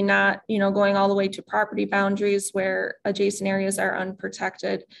maybe not, going all the way to property boundaries where adjacent areas are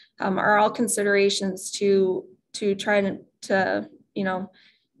unprotected are all considerations to try to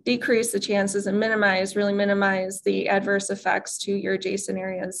decrease the chances and really minimize the adverse effects to your adjacent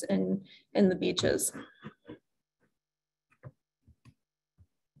areas in the beaches.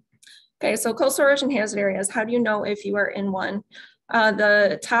 Okay, so coastal erosion hazard areas, how do you know if you are in one?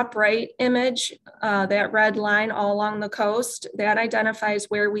 The top right image, that red line all along the coast, that identifies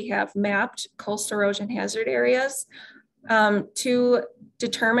where we have mapped coastal erosion hazard areas. To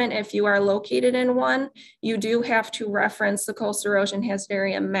determine if you are located in one, you do have to reference the coastal erosion hazard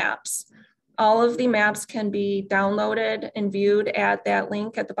area maps. All of the maps can be downloaded and viewed at that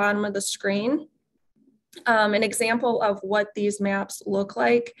link at the bottom of the screen. An example of what these maps look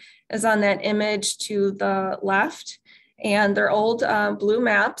like is on that image to the left, and they're old blue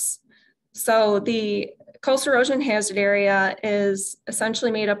maps. So the coastal erosion hazard area is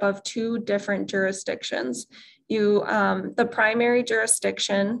essentially made up of two different jurisdictions. The primary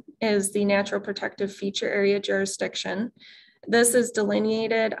jurisdiction is the natural protective feature area jurisdiction. This is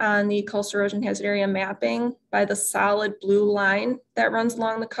delineated on the coastal erosion hazard area mapping by the solid blue line that runs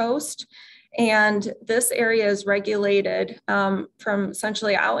along the coast. And this area is regulated from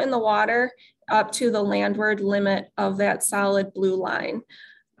essentially out in the water up to the landward limit of that solid blue line.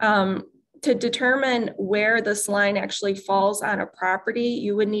 To determine where this line actually falls on a property,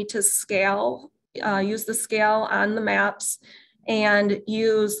 you would need to use the scale on the maps and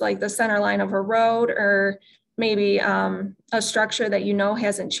use like the center line of a road, or maybe a structure that you know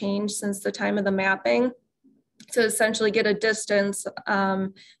hasn't changed since the time of the mapping, to essentially get a distance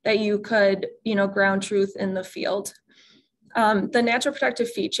that you could, ground truth in the field. The natural protected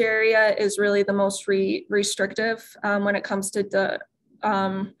feature area is really the most restrictive when it comes to the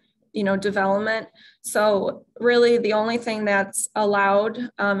development. So really the only thing that's allowed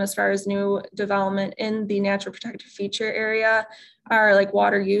as far as new development in the natural protected feature area are like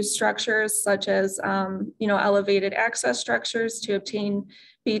water use structures, such as elevated access structures to obtain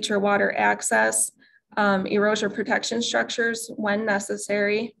beach or water access, erosion protection structures when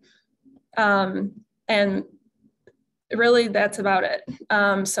necessary, and really that's about it.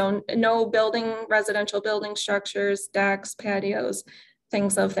 So no residential building structures, decks, patios,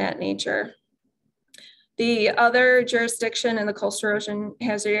 things of that nature. The other jurisdiction in the coastal erosion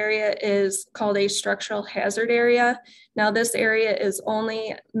hazard area is called a structural hazard area. Now this area is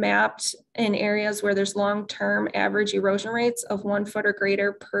only mapped in areas where there's long-term average erosion rates of 1 foot or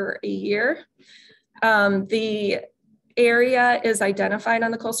greater per year. The area is identified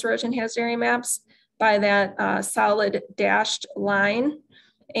on the coastal erosion hazard area maps by that solid dashed line.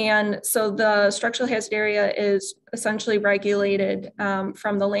 And so the structural hazard area is essentially regulated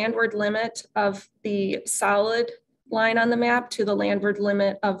from the landward limit of the solid line on the map to the landward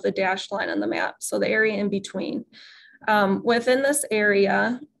limit of the dashed line on the map. So the area in between. Within this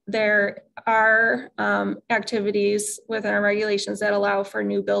area, there are activities within our regulations that allow for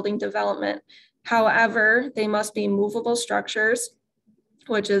new building development. However, they must be movable structures,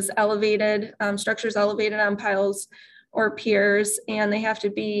 which is elevated, structures elevated on piles or piers, and they have to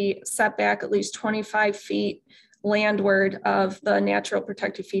be set back at least 25 feet landward of the natural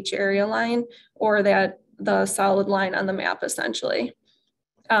protected feature area line, or the solid line on the map essentially.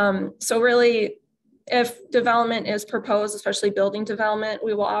 So really, if development is proposed, especially building development,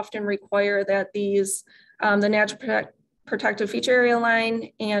 we will often require that these, the natural protected feature area line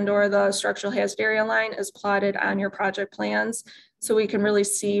and or the structural hazard area line is plotted on your project plans, so we can really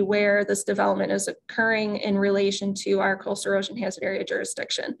see where this development is occurring in relation to our coastal erosion hazard area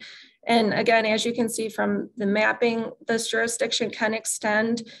jurisdiction. And again, as you can see from the mapping, this jurisdiction can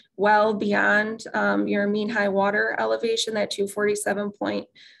extend well beyond your mean high water elevation, that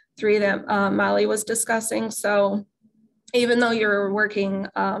 247.3 that Molly was discussing. So even though you're working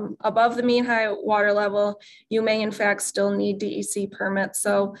above the mean high water level, you may in fact still need DEC permits.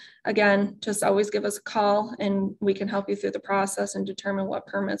 So again, just always give us a call and we can help you through the process and determine what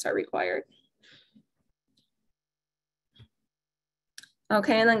permits are required.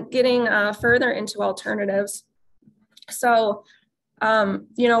 Okay, and then getting further into alternatives. So,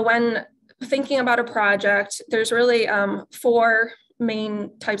 when thinking about a project, there's really 4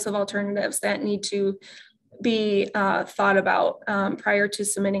 main types of alternatives that need to be thought about prior to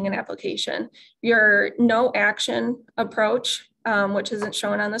submitting an application. Your no action approach, which isn't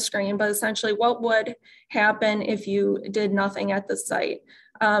shown on the screen, but essentially what would happen if you did nothing at the site.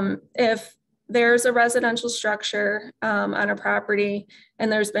 If there's a residential structure on a property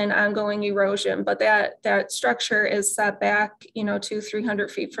and there's been ongoing erosion, but that structure is set back, 200-300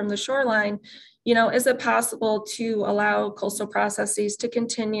 feet from the shoreline, is it possible to allow coastal processes to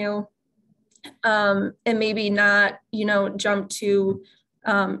continue and maybe not, jump to,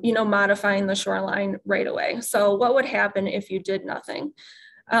 modifying the shoreline right away? So what would happen if you did nothing?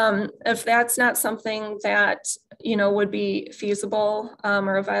 If that's not something that, would be feasible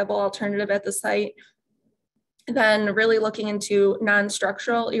or a viable alternative at the site, then really looking into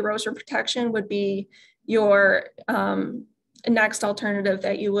non-structural erosion protection would be your next alternative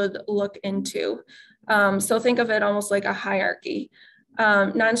that you would look into. So think of it almost like a hierarchy.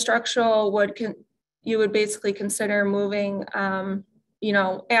 Non-structural you would basically consider moving,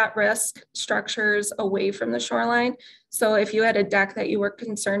 at-risk structures away from the shoreline. So if you had a deck that you were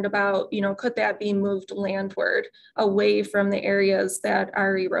concerned about, could that be moved landward away from the areas that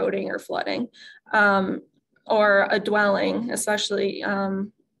are eroding or flooding? Or a dwelling, especially,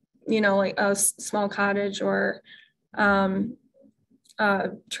 like a small cottage or a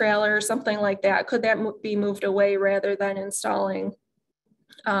trailer or something like that. Could that be moved away rather than installing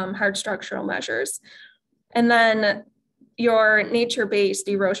hard structural measures? And then your nature-based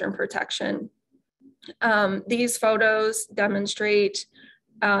erosion protection. These photos demonstrate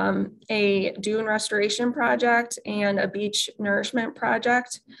a dune restoration project and a beach nourishment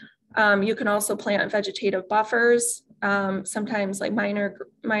project. You can also plant vegetative buffers, sometimes like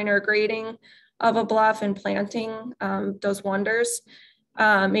minor grading of a bluff and planting does wonders.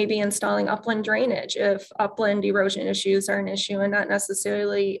 Maybe installing upland drainage if upland erosion issues are an issue and not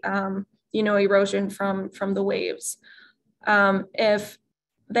necessarily, erosion from the waves. If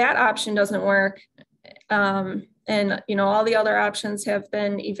that option doesn't work, and all the other options have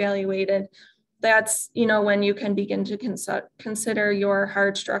been evaluated, that's when you can begin to consider your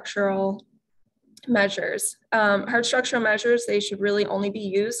hard structural measures. Hard structural measures, they should really only be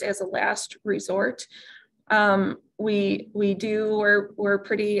used as a last resort. We're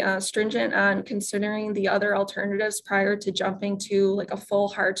pretty stringent on considering the other alternatives prior to jumping to like a full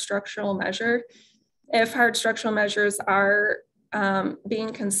hard structural measure. If hard structural measures are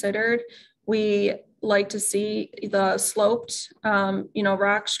being considered, we like to see the sloped,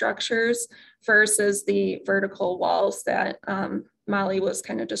 rock structures versus the vertical walls that Molly was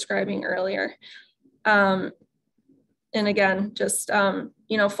kind of describing earlier. And again, just,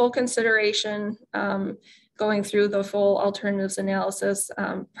 full consideration, going through the full alternatives analysis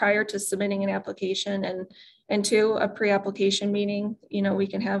prior to submitting an application, and to a pre-application meeting, we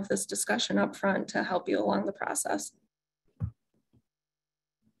can have this discussion up front to help you along the process.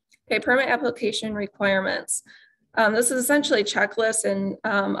 Okay, permit application requirements. This is essentially a checklist, and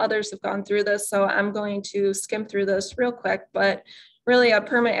others have gone through this, so I'm going to skim through this real quick, but really a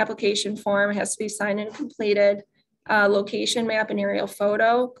permit application form has to be signed and completed. Location map and aerial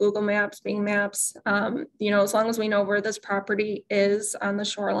photo, Google Maps, Bing Maps, as long as we know where this property is on the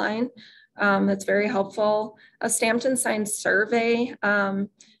shoreline, that's very helpful. A stamped and signed survey.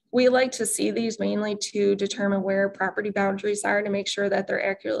 We like to see these mainly to determine where property boundaries are to make sure that they're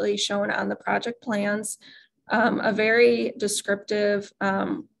accurately shown on the project plans. A very descriptive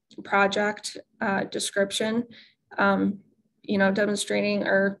project description, demonstrating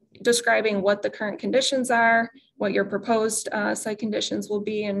or describing what the current conditions are, what your proposed site conditions will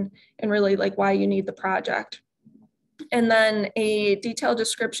be, and really like why you need the project. And then a detailed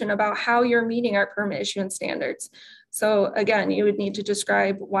description about how you're meeting our permit issuance standards. So again, you would need to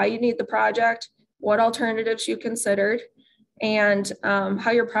describe why you need the project, what alternatives you considered, and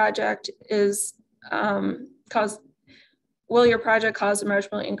how your project is will your project cause a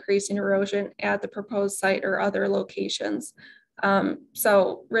measurable increase in erosion at the proposed site or other locations?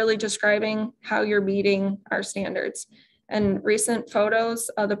 So really describing how you're meeting our standards, and recent photos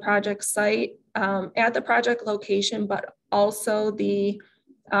of the project site at the project location, but also the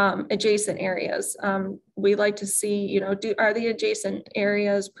adjacent areas. We like to see, are the adjacent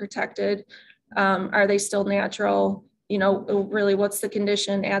areas protected? Are they still natural? Really what's the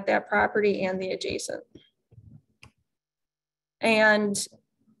condition at that property and the adjacent? And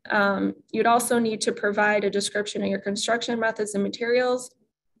you'd also need to provide a description of your construction methods and materials.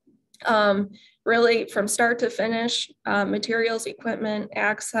 Really from start to finish, materials, equipment,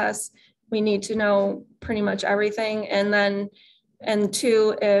 access, we need to know pretty much everything. And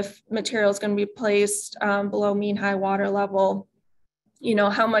two, if material is going to be placed below mean high water level,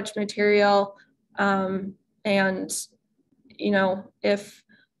 how much material, and, if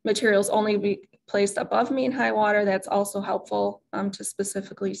materials only be placed above mean high water, that's also helpful to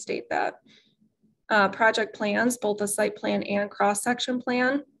specifically state that. Project plans, both a site plan and cross-section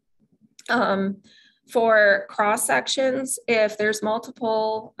plan. For cross sections, if there's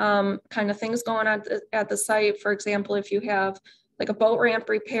multiple kind of things going on at the site, for example, if you have like a boat ramp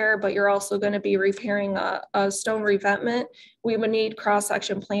repair, but you're also going to be repairing a stone revetment, we would need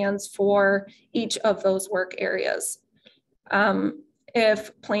cross-section plans for each of those work areas.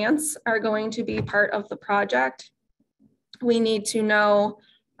 If plants are going to be part of the project, we need to know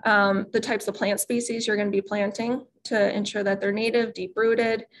the types of plant species you're going to be planting to ensure that they're native,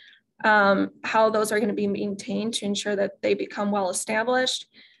 deep-rooted, how those are going to be maintained to ensure that they become well established,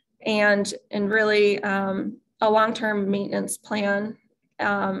 and really a long-term maintenance plan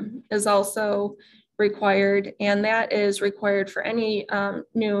is also required, and that is required for any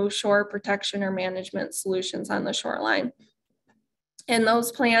new shore protection or management solutions on the shoreline. In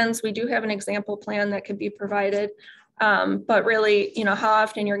those plans, we do have an example plan that could be provided, but really, how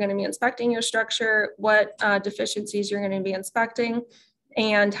often you're going to be inspecting your structure, what deficiencies you're going to be inspecting,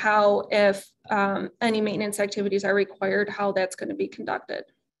 and how, if any maintenance activities are required, how that's going to be conducted.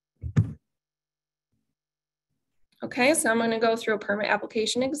 Okay, so I'm going to go through a permit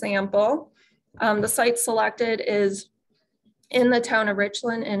application example. The site selected is in the town of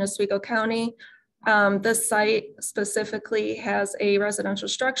Richland in Oswego County. This site specifically has a residential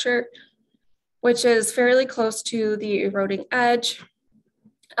structure, which is fairly close to the eroding edge.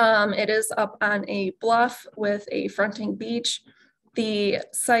 It is up on a bluff with a fronting beach. The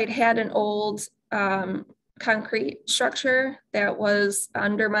site had an old concrete structure that was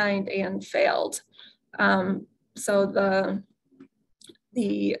undermined and failed. So the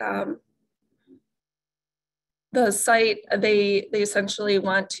the site, they essentially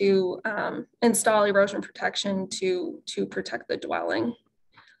want to install erosion protection to protect the dwelling.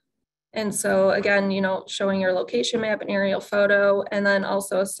 And so again, you know, showing your location map, an aerial photo, and then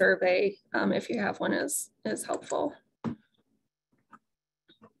also a survey, if you have one, is helpful.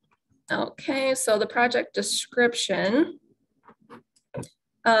 Okay, so the project description.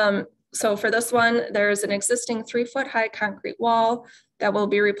 So for this one, there's an existing 3-foot high concrete wall that will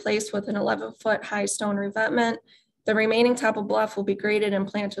be replaced with an 11-foot high stone revetment. The remaining top of bluff will be graded and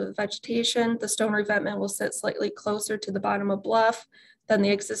planted with vegetation. The stone revetment will sit slightly closer to the bottom of bluff than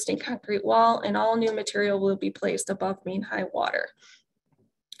the existing concrete wall, and all new material will be placed above mean high water.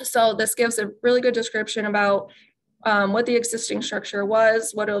 So this gives a really good description about what the existing structure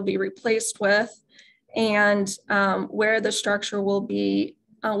was, what it will be replaced with, and where the structure will be,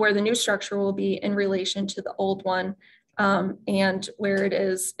 where the new structure will be in relation to the old one, and where it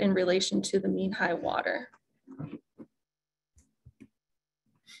is in relation to the mean high water.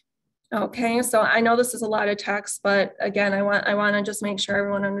 Okay, so I know this is a lot of text, but again, I want to just make sure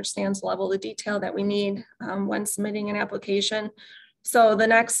everyone understands the level of detail that we need when submitting an application. So the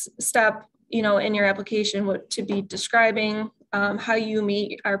next step, you know, in your application would to be describing how you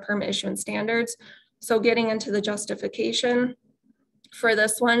meet our permit issuance standards. So getting into the justification for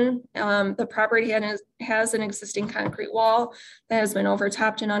this one, the property has an existing concrete wall that has been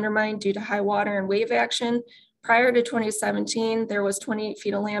overtopped and undermined due to high water and wave action. Prior to 2017, there was 28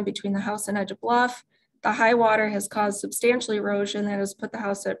 feet of land between the house and edge of bluff. The high water has caused substantial erosion that has put the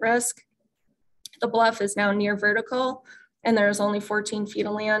house at risk. The bluff is now near vertical, and there is only 14 feet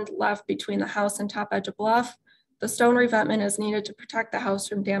of land left between the house and top edge of bluff. The stone revetment is needed to protect the house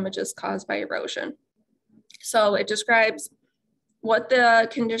from damages caused by erosion. So it describes what the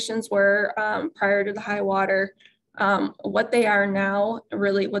conditions were prior to the high water, what they are now,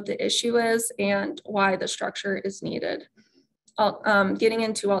 really what the issue is, and why the structure is needed. Getting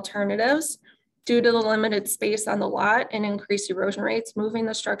into alternatives. Due to the limited space on the lot and increased erosion rates, moving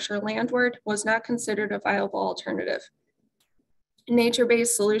the structure landward was not considered a viable alternative.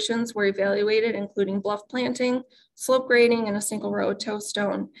 Nature-based solutions were evaluated, including bluff planting, slope grading, and a single row of toe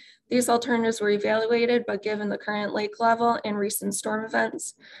stone. These alternatives were evaluated, but given the current lake level and recent storm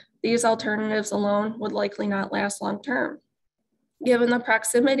events, these alternatives alone would likely not last long-term. Given the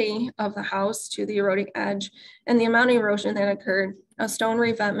proximity of the house to the eroding edge and the amount of erosion that occurred, a stone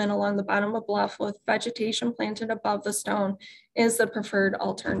revetment along the bottom of bluff with vegetation planted above the stone is the preferred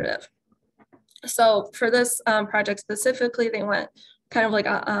alternative. So for this project specifically, they went kind of like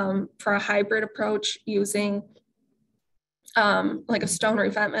for a hybrid approach using like a stone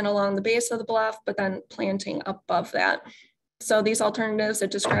revetment along the base of the bluff, but then planting above that. So these alternatives,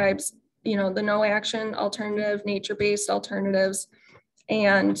 it describes, you know, the no action alternative, nature-based alternatives,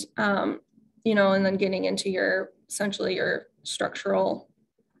 and, you know, and then getting into your, essentially your structural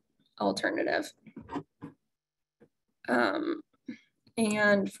alternative.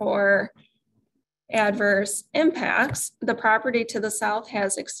 And for adverse impacts, the property to the south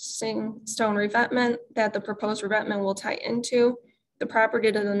has existing stone revetment that the proposed revetment will tie into. The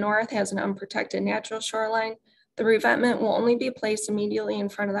property to the north has an unprotected natural shoreline. The revetment will only be placed immediately in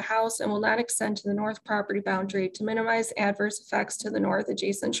front of the house and will not extend to the north property boundary to minimize adverse effects to the north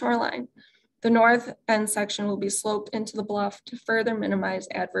adjacent shoreline. The north end section will be sloped into the bluff to further minimize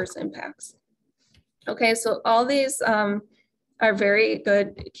adverse impacts. Okay, so all these are very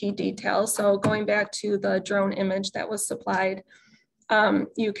good key details. So going back to the drone image that was supplied,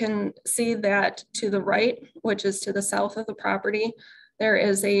 you can see that to the right, which is to the south of the property, there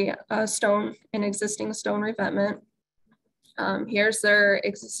is an existing stone revetment. Here's their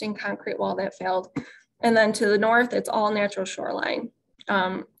existing concrete wall that failed. And then to the north, it's all natural shoreline.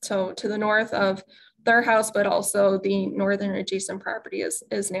 So to the north of their house, but also the northern adjacent property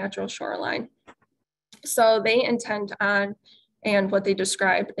is natural shoreline. So they intend on, and what they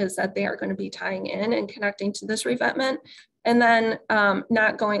described is that they are going to be tying in and connecting to this revetment, and then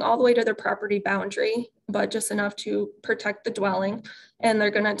not going all the way to their property boundary, but just enough to protect the dwelling. And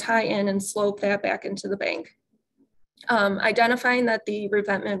they're going to tie in and slope that back into the bank. Identifying that the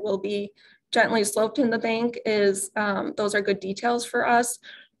revetment will be gently sloped in the bank is, those are good details for us.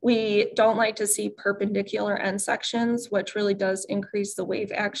 We don't like to see perpendicular end sections, which really does increase the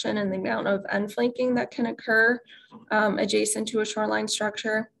wave action and the amount of end flanking that can occur adjacent to a shoreline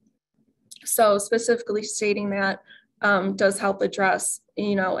structure. So specifically stating that does help address,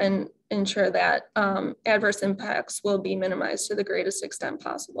 you know, and ensure that adverse impacts will be minimized to the greatest extent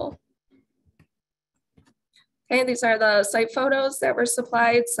possible. Okay, these are the site photos that were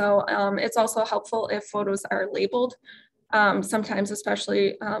supplied. So it's also helpful if photos are labeled. Sometimes,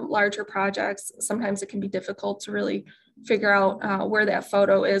 especially larger projects, sometimes it can be difficult to really figure out where that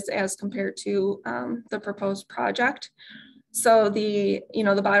photo is as compared to the proposed project. So the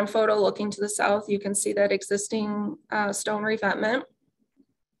bottom photo looking to the south, you can see that existing stone revetment.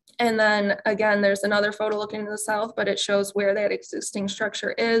 And then again, there's another photo looking to the south, but it shows where that existing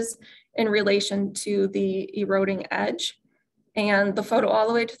structure is in relation to the eroding edge. And the photo all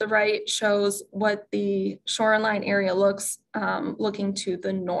the way to the right shows what the shoreline area looks looking to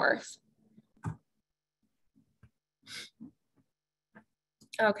the north.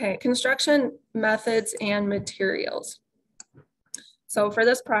 Okay, construction methods and materials. So for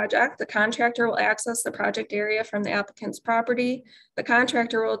this project, the contractor will access the project area from the applicant's property. The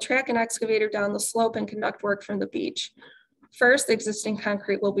contractor will track an excavator down the slope and conduct work from the beach. First, existing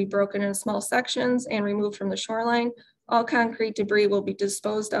concrete will be broken in small sections and removed from the shoreline. All concrete debris will be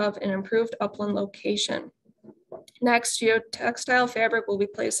disposed of in an improved upland location. Next, geotextile fabric will be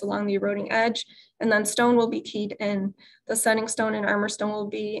placed along the eroding edge, and then stone will be keyed in. The setting stone and armor stone will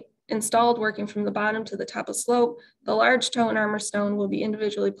be installed working from the bottom to the top of slope. The large toe and armor stone will be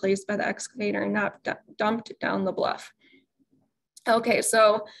individually placed by the excavator and not dumped down the bluff. Okay,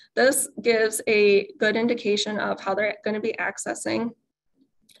 so this gives a good indication of how they're going to be accessing.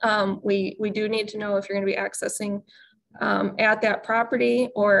 We do need to know if you're going to be accessing at that property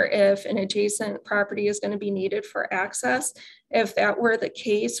or if an adjacent property is going to be needed for access. If that were the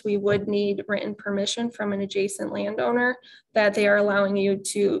case, we would need written permission from an adjacent landowner that they are allowing you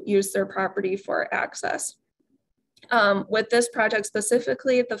to use their property for access. With this project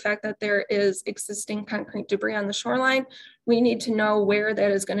specifically, the fact that there is existing concrete debris on the shoreline, we need to know where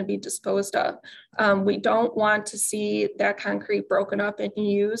that is going to be disposed of. We don't want to see that concrete broken up and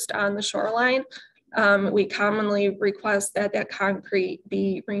used on the shoreline. We commonly request that that concrete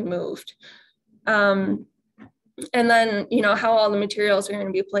be removed. And then, how all the materials are going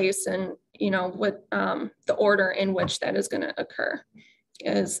to be placed and, what the order in which that is going to occur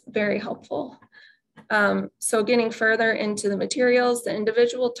is very helpful. So getting further into the materials, the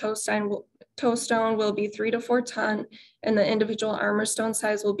individual toe stone will be 3 to 4 ton, and the individual armor stone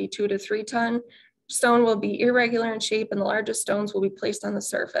size will be 2 to 3 ton. Stone will be irregular in shape, and the largest stones will be placed on the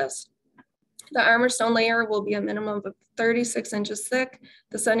surface. The armor stone layer will be a minimum of 36 inches thick.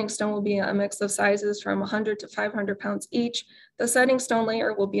 The setting stone will be a mix of sizes from 100 to 500 pounds each. The setting stone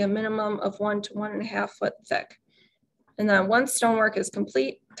layer will be a minimum of 1 to 1.5 foot thick. And then once stonework is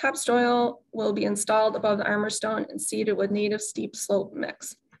complete, topsoil will be installed above the armor stone and seeded with native steep slope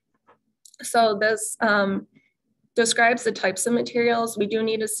mix. So this describes the types of materials. We do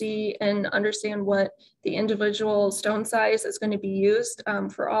need to see and understand what the individual stone size is going to be used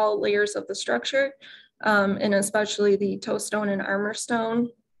for all layers of the structure, and especially the toe stone and armor stone.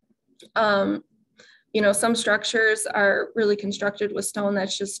 Some structures are really constructed with stone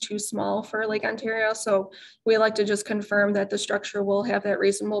that's just too small for Lake Ontario. So we like to just confirm that the structure will have that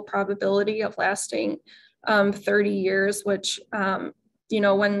reasonable probability of lasting 30 years, which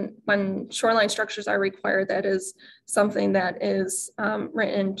when shoreline structures are required, that is something that is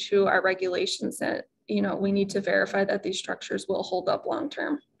written into our regulations that, we need to verify that these structures will hold up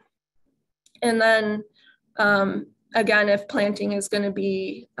long-term. And then again, if planting is going to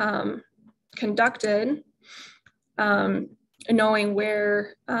be conducted, knowing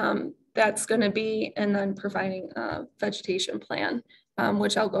where that's going to be, and then providing a vegetation plan,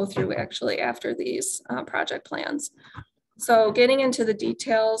 which I'll go through actually after these project plans. So getting into the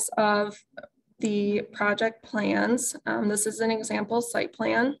details of the project plans, this is an example site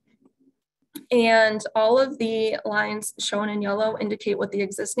plan. And all of the lines shown in yellow indicate what the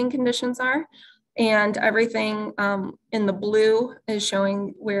existing conditions are. And everything in the blue is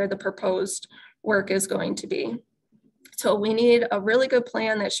showing where the proposed work is going to be. So we need a really good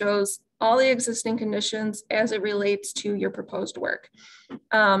plan that shows all the existing conditions as it relates to your proposed work.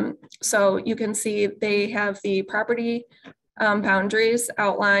 So you can see they have the property boundaries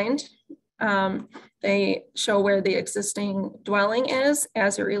outlined. They show where the existing dwelling is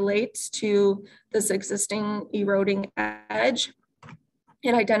as it relates to this existing eroding edge.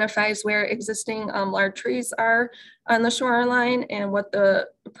 It identifies where existing large trees are on the shoreline and what the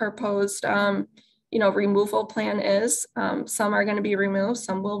proposed removal plan is. Some are going to be removed,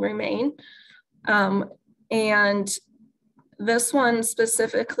 some will remain. And this one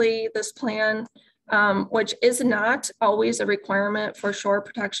specifically, this plan, which is not always a requirement for shore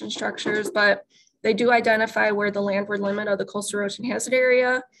protection structures, but they do identify where the landward limit of the coastal erosion hazard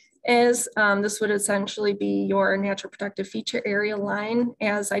area is. This would essentially be your natural protective feature area line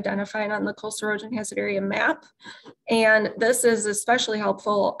as identified on the coastal erosion hazard area map. And this is especially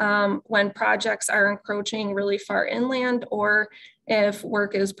helpful when projects are encroaching really far inland, or if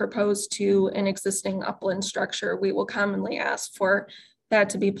work is proposed to an existing upland structure. We will commonly ask for that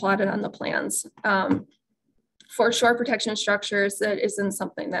to be plotted on the plans. For shore protection structures, that isn't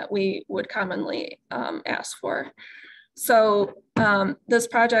something that we would commonly ask for. So this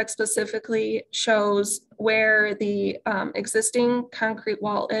project specifically shows where the existing concrete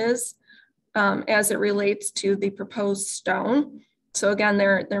wall is as it relates to the proposed stone. So again,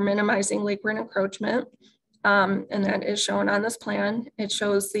 they're minimizing lakeward encroachment, and that is shown on this plan. It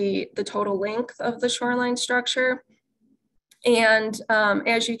shows the total length of the shoreline structure. And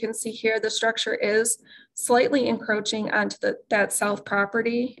as you can see here, the structure is slightly encroaching onto that south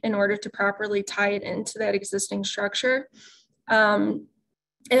property in order to properly tie it into that existing structure.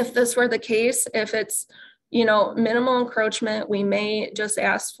 If this were the case, if it's, you know, minimal encroachment, we may just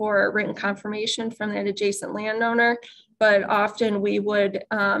ask for written confirmation from that adjacent landowner, but often we would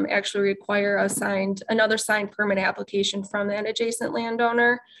actually require another signed permit application from that adjacent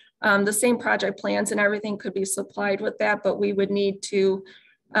landowner. The same project plans and everything could be supplied with that, but we would need to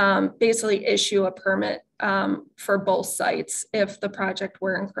basically issue a permit for both sites if the project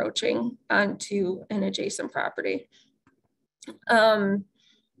were encroaching onto an adjacent property.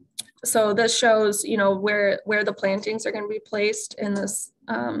 So this shows, you know, where the plantings are going to be placed in this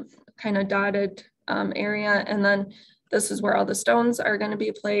kind of dotted area. And then this is where all the stones are going to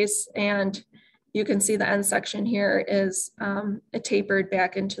be placed. And you can see the end section here is tapered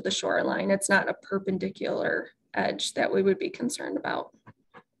back into the shoreline. It's not a perpendicular edge that we would be concerned about.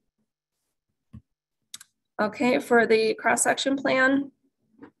 Okay, for the cross-section plan,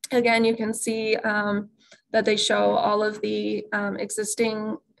 again, you can see that they show all of the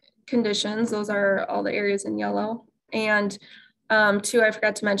existing conditions. Those are all the areas in yellow. And two, I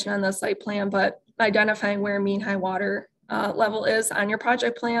forgot to mention on the site plan, but identifying where mean high water level is on your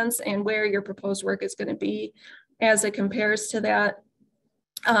project plans and where your proposed work is going to be as it compares to that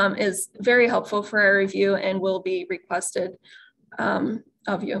is very helpful for our review and will be requested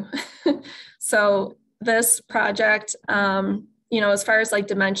of you. So this project, you know, as far as like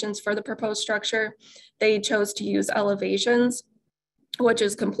dimensions for the proposed structure, they chose to use elevations, which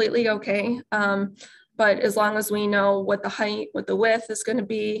is completely okay. But as long as we know what the height, what the width is going to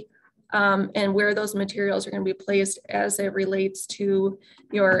be, and where those materials are going to be placed as it relates to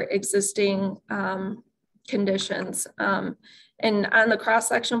your existing conditions. And on the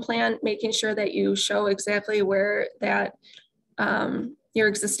cross-section plan, making sure that you show exactly where that your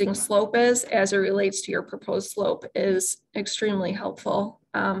existing slope is as it relates to your proposed slope is extremely helpful.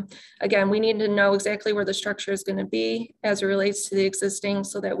 Again, we need to know exactly where the structure is going to be as it relates to the existing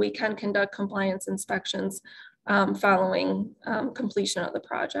so that we can conduct compliance inspections following completion of the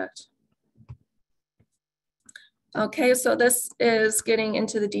project. Okay, so this is getting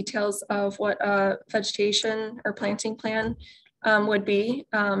into the details of what a vegetation or planting plan would be.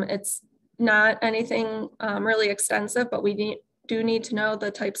 It's not anything really extensive, but we do need to know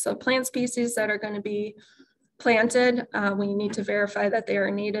the types of plant species that are going to be planted. We need to verify that they are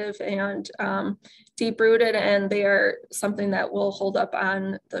native and deep-rooted, and they are something that will hold up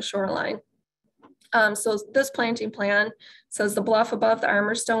on the shoreline. So this planting plan says the bluff above the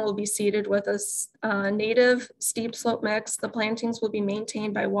armor stone will be seeded with a native steep slope mix. The plantings will be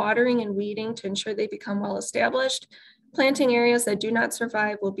maintained by watering and weeding to ensure they become well established. Planting areas that do not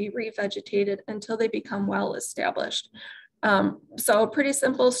survive will be revegetated until they become well established. So pretty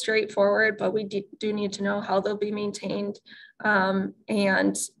simple, straightforward, but we do need to know how they'll be maintained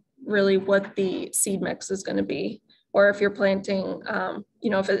and really what the seed mix is going to be. Or if you're planting, you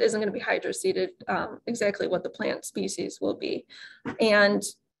know, if it isn't going to be hydroseeded, exactly what the plant species will be. And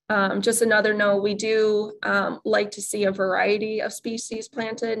just another note, we do like to see a variety of species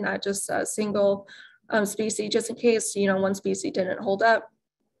planted, not just a single species, just in case, you know, one species didn't hold up.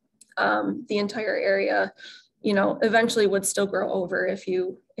 The entire area, you know, eventually would still grow over if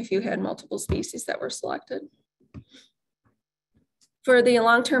you had multiple species that were selected. For the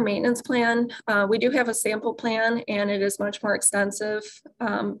long-term maintenance plan, we do have a sample plan and it is much more extensive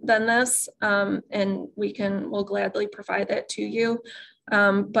than this, and we'll gladly provide that to you.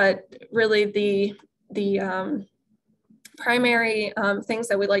 But really the primary things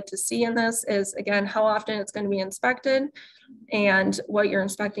that we'd like to see in this is, again, how often it's going to be inspected and what you're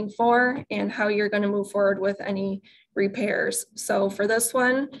inspecting for and how you're going to move forward with any repairs. So for this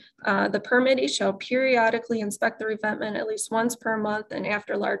one, the permittee shall periodically inspect the revetment at least once per month, and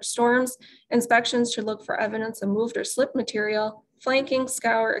after large storms, inspections should look for evidence of moved or slipped material, flanking,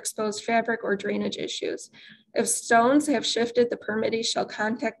 scour, exposed fabric, or drainage issues. If stones have shifted, the permittee shall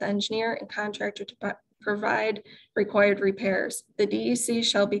contact the engineer and contractor to provide required repairs. The DEC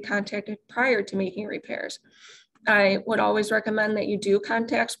shall be contacted prior to making repairs. I would always recommend that you do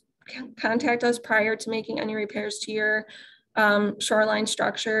contact us prior to making any repairs to your shoreline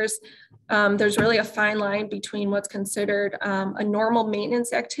structures. There's really a fine line between what's considered a normal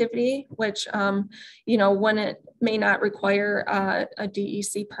maintenance activity, which, you know, when it may not require a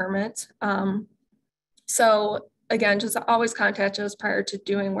DEC permit. So again, just always contact us prior to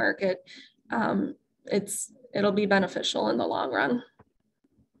doing work. It'll be beneficial in the long run.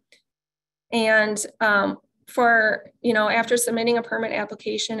 And for, you know, after submitting a permit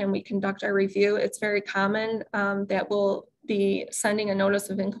application and we conduct our review, it's very common that we'll be sending a notice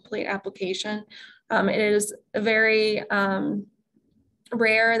of incomplete application. It is very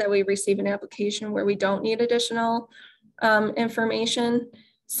rare that we receive an application where we don't need additional information.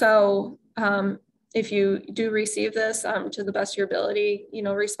 So if you do receive this, to the best of your ability, you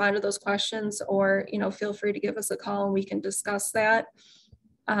know, respond to those questions, or, you know, feel free to give us a call and we can discuss that.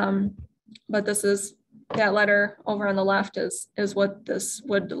 But this is, that letter over on the left is what this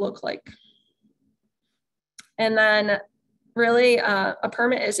would look like. And then really a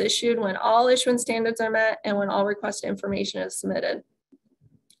permit is issued when all issuance standards are met and when all requested information is submitted.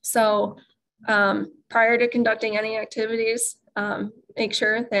 So prior to conducting any activities, make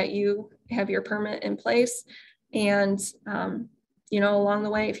sure that you have your permit in place. And, you know, along the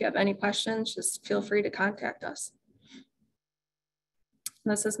way, if you have any questions, just feel free to contact us.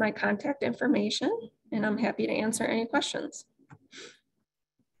 This is my contact information, and I'm happy to answer any questions.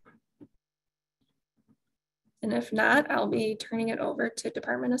 And if not, I'll be turning it over to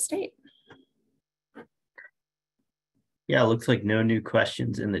Department of State. Yeah, it looks like no new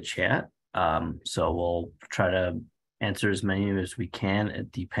questions in the chat. So we'll try to answer as many as we can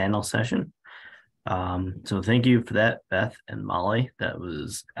at the panel session. So thank you for that, Beth and Molly. That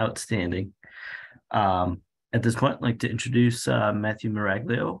was outstanding. At this point, I'd like to introduce Matthew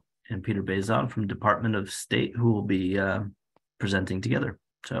Miraglio and Peter Bazan from Department of State, who will be presenting together.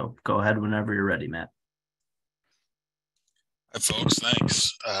 So go ahead whenever you're ready, Matt. Hi, folks.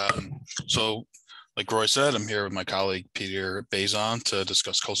 Thanks. So like Roy said, I'm here with my colleague, Peter Bazan, to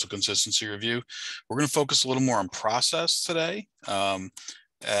discuss coastal consistency review. We're going to focus a little more on process today.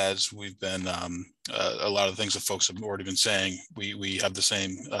 As we've been, a lot of the things that folks have already been saying, we have the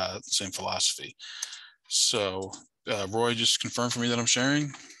same philosophy. So Roy, just confirm for me that I'm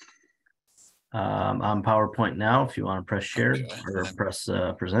sharing. On PowerPoint now, if you want to press share or press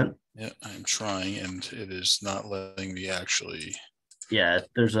present. Yeah, I'm trying, and it is not letting me actually. Yeah,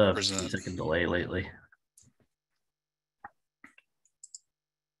 there's a present. 2-second delay lately.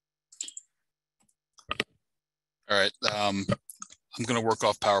 All right, I'm going to work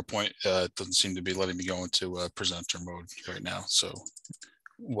off PowerPoint. It doesn't seem to be letting me go into presenter mode right now. So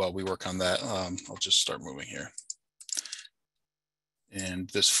while we work on that, I'll just start moving here. And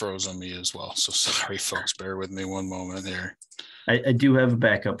this froze on me as well. So sorry, folks, bear with me one moment here. I do have a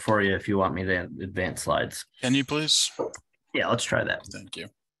backup for you if you want me to advance slides. Can you please? Yeah, let's try that. Thank you.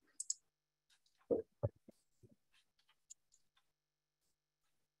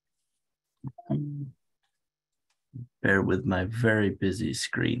 Bear with my very busy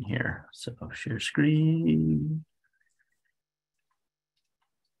screen here. So share screen.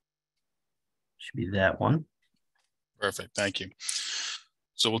 Should be that one. Perfect. Thank you.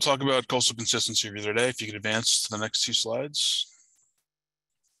 So we'll talk about coastal consistency review today. If you could advance to the next 2 slides.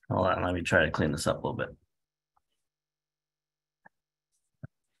 Hold on, let me try to clean this up a little bit.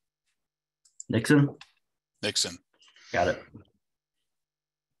 Nixon? Nixon. Got it.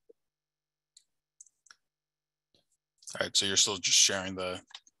 All right, so you're still just sharing the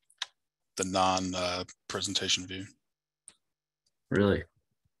non-presentation view. Really?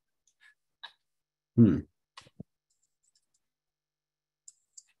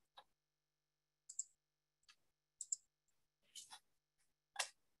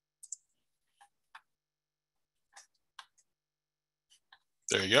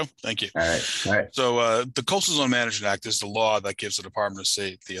 There you go. Thank you. All right. So the Coastal Zone Management Act is the law that gives the Department of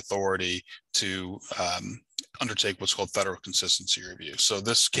State the authority to undertake what's called federal consistency review. So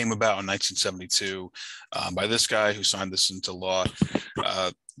this came about in 1972 by this guy who signed this into law.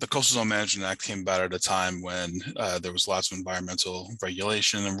 The Coastal Zone Management Act came about at a time when there was lots of environmental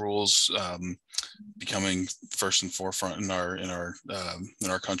regulation and rules becoming first and forefront in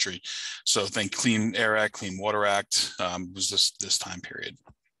our country. So think Clean Air Act, Clean Water Act was this time period.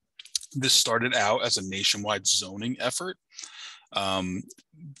 This started out as a nationwide zoning effort.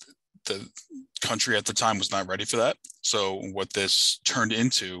 the country at the time was not ready for that. So what this turned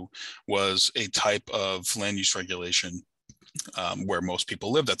into was a type of land use regulation where most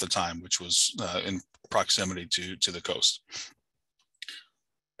people lived at the time, which was in proximity to the coast.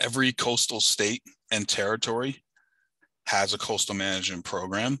 Every coastal state and territory has a coastal management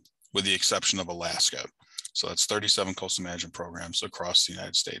program, with the exception of Alaska. So that's 37 coastal management programs across the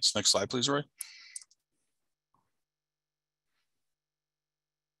United States. Next slide, please, Roy.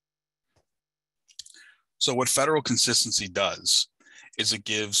 So what federal consistency does is it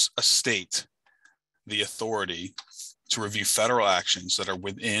gives a state the authority to review federal actions that are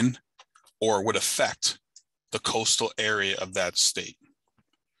within or would affect the coastal area of that state.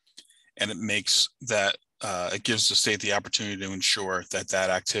 And it makes that, it gives the state the opportunity to ensure that that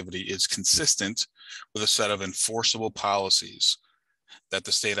activity is consistent with a set of enforceable policies that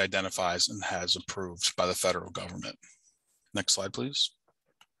the state identifies and has approved by the federal government. Next slide, please.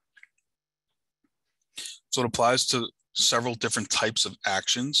 So it applies to several different types of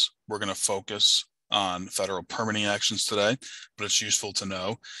actions. We're going to focus on federal permitting actions today, but it's useful to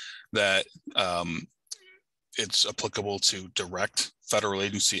know that it's applicable to direct federal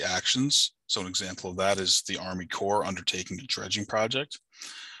agency actions. So an example of that is the Army Corps undertaking a dredging project.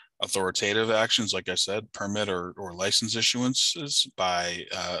 Authoritative actions, like I said, permit or license issuances by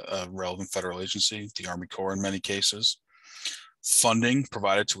a relevant federal agency, the Army Corps in many cases. Funding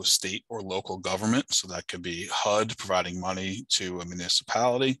provided to a state or local government. So that could be HUD providing money to a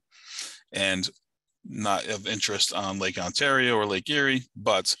municipality, and not of interest on Lake Ontario or Lake Erie,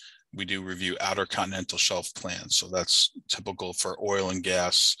 but we do review outer continental shelf plans. So that's typical for oil and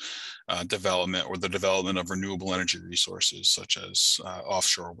gas development, or the development of renewable energy resources such as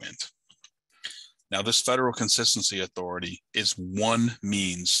offshore wind. Now, this federal consistency authority is one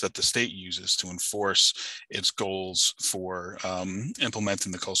means that the state uses to enforce its goals for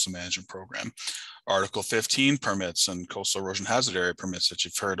implementing the coastal management program. Article 15 permits and coastal erosion hazard area permits that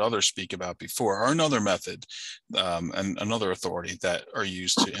you've heard others speak about before are another method and another authority that are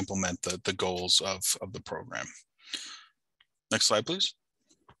used to implement the goals of the program. Next slide, please.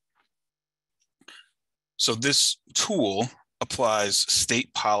 So this tool applies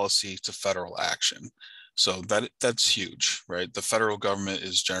state policy to federal action. So that's huge, right? The federal government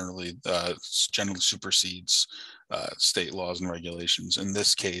is generally supersedes state laws and regulations. In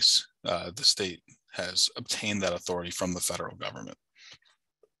this case, the state has obtained that authority from the federal government.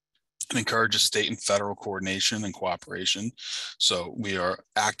 It encourages state and federal coordination and cooperation. So we are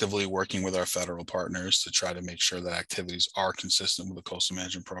actively working with our federal partners to try to make sure that activities are consistent with the coastal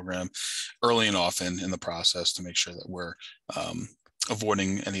management program early and often in the process, to make sure that we're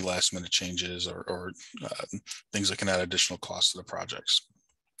avoiding any last minute changes or things that can add additional costs to the projects.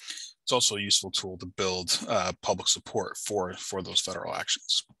 It's also a useful tool to build public support for those federal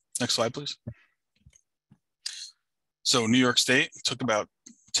actions. Next slide, please. So New York State took about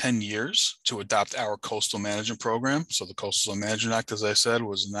 10 years to adopt our coastal management program. So the Coastal Management Act, as I said,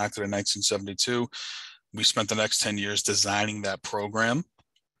 was enacted in 1972. We spent the next 10 years designing that program.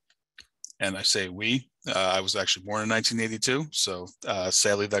 And I say we, I was actually born in 1982. So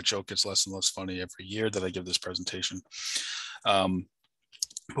sadly, that joke gets less and less funny every year that I give this presentation. But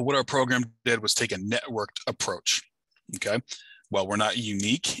what our program did was take a networked approach, okay? While we're not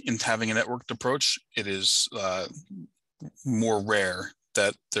unique in having a networked approach, it is more rare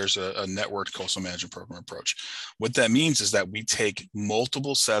that there's a networked coastal management program approach. What that means is that we take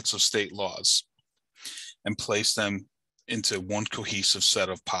multiple sets of state laws and place them into one cohesive set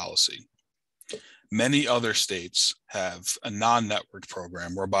of policy. Many other states have a non-networked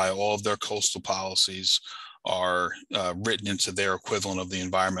program whereby all of their coastal policies are written into their equivalent of the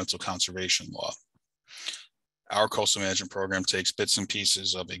environmental conservation law. Our coastal management program takes bits and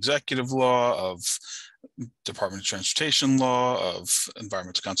pieces of executive law, of Department of Transportation law, of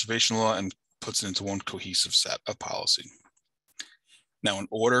environmental conservation law, and puts it into one cohesive set of policy. Now, in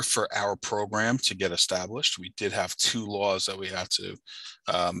order for our program to get established, we did have two laws that we had to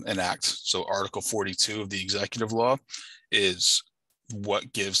enact. So Article 42 of the executive law is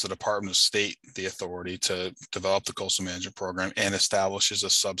what gives the Department of State the authority to develop the coastal management program and establishes a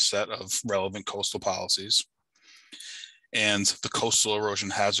subset of relevant coastal policies. And the Coastal Erosion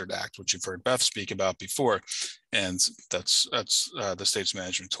Hazard Act, which you've heard Beth speak about before, and that's the state's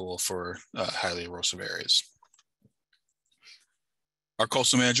management tool for highly erosive areas. Our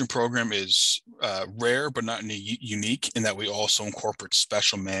coastal management program is rare but not unique in that we also incorporate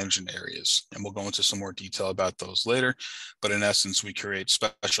special management areas, and we'll go into some more detail about those later. But in essence, we create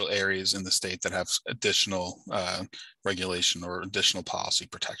special areas in the state that have additional regulation or additional policy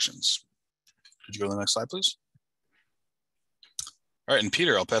protections. Could you go to the next slide, please? All right, and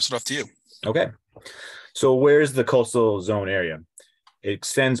Peter, I'll pass it off to you. Okay. So where's the coastal zone area? It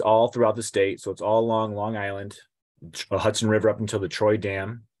extends all throughout the state. So it's all along Long Island, Hudson River up until the Troy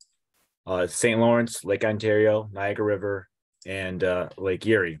Dam, St. Lawrence, Lake Ontario, Niagara River, and Lake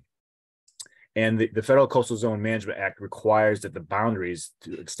Erie. And the Federal Coastal Zone Management Act requires that the boundaries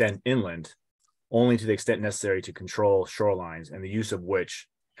to extend inland only to the extent necessary to control shorelines, and the use of which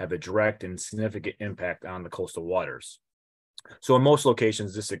have a direct and significant impact on the coastal waters. So in most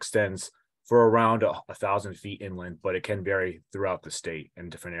locations, this extends for around 1,000 feet inland, but it can vary throughout the state in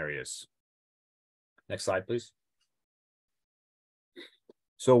different areas. Next slide, please.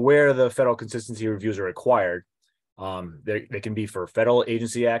 So where the federal consistency reviews are required, they can be for federal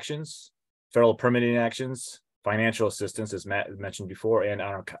agency actions, federal permitting actions, financial assistance, as Matt mentioned before, and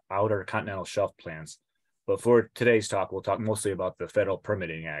outer continental shelf plans. But for today's talk, we'll talk mostly about the federal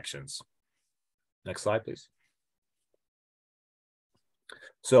permitting actions. Next slide, please.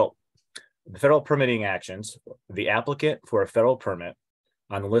 So the federal permitting actions, the applicant for a federal permit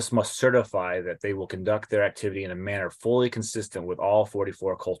on the list must certify that they will conduct their activity in a manner fully consistent with all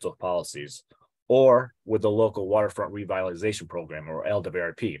 44 coastal policies or with the local waterfront revitalization program, or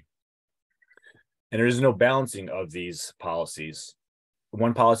LWRP. And there is no balancing of these policies.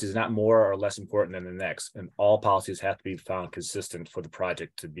 One policy is not more or less important than the next, and all policies have to be found consistent for the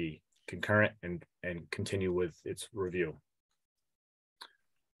project to be concurrent and continue with its review.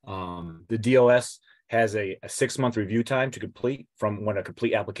 The DOS has a 6-month review time to complete from when a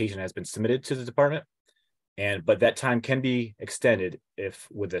complete application has been submitted to the department. But that time can be extended if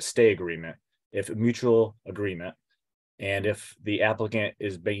with a stay agreement, if a mutual agreement, and if the applicant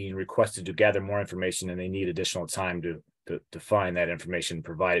is being requested to gather more information and they need additional time to find that information and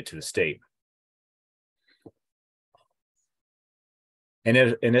provide it to the state. And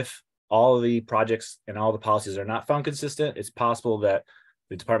if all of the projects and all the policies are not found consistent, it's possible that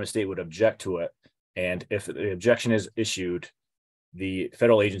the Department of State would object to it. And if the objection is issued, the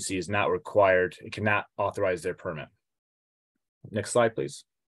federal agency is not required, it cannot authorize their permit. Next slide, please.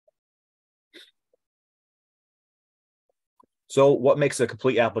 So what makes a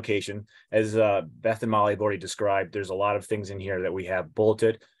complete application? As Beth and Molly have already described, there's a lot of things in here that we have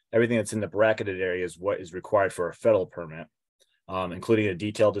bulleted. Everything that's in the bracketed area is what is required for a federal permit, including a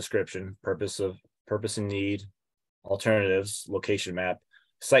detailed description, purpose and need, alternatives, location map,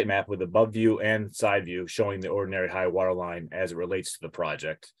 site map with above view and side view showing the ordinary high water line as it relates to the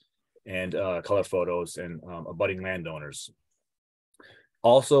project, and color photos and abutting landowners.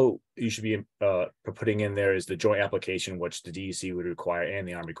 Also, you should be putting in there is the joint application, which the DEC would require and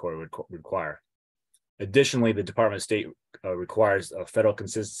the Army Corps would require. Additionally, the Department of State requires a Federal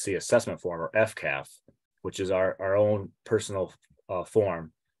Consistency Assessment Form, or FCAF, which is our own personal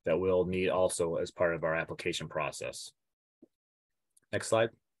form that we'll need also as part of our application process. Next slide.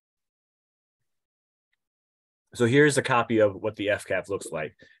 So here's a copy of what the FCAF looks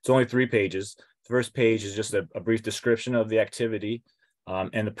like. It's only 3 pages. The first page is just a brief description of the activity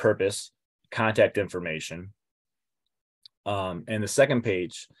and the purpose, contact information. And the second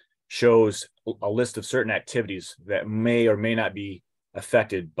page shows a list of certain activities that may or may not be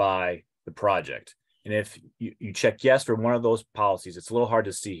affected by the project. And if you check yes for one of those policies, it's a little hard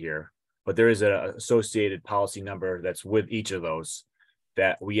to see here, but there is an associated policy number that's with each of those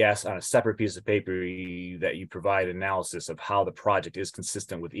that we ask on a separate piece of paper that you provide analysis of how the project is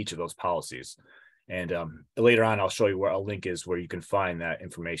consistent with each of those policies. And later on, I'll show you where a link is where you can find that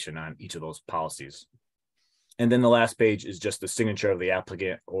information on each of those policies. And then the last page is just the signature of the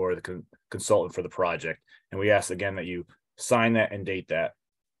applicant or the consultant for the project. And we ask again that you sign that and date that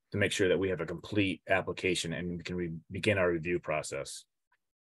to make sure that we have a complete application and we can begin our review process.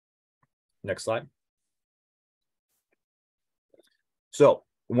 Next slide. So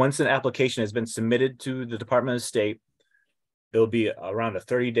once an application has been submitted to the Department of State, it'll be around a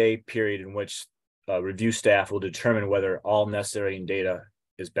 30-day period in which review staff will determine whether all necessary data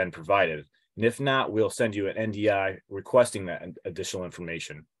has been provided. And if not, we'll send you an NDI requesting that additional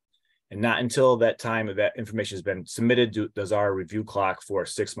information. And not until that time that information has been submitted does our review clock for a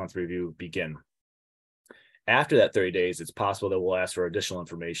 6-month review begin. After that 30 days, it's possible that we'll ask for additional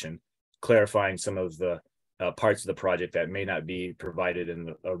information, clarifying some of the parts of the project that may not be provided in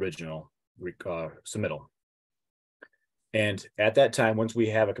the original submittal. And at that time, once we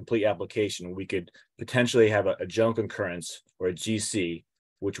have a complete application, we could potentially have a general concurrence or a GC,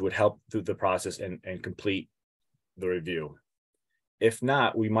 which would help through the process and complete the review. If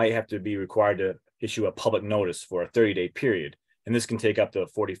not, we might have to be required to issue a public notice for a 30-day period. And this can take up to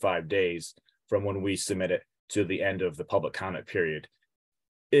 45 days from when we submit it to the end of the public comment period.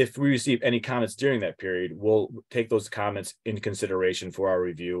 if we receive any comments during that period, we'll take those comments into consideration for our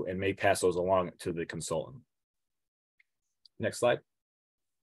review and may pass those along to the consultant. Next slide.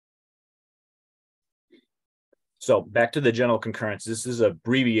 So back to the general concurrence. This is an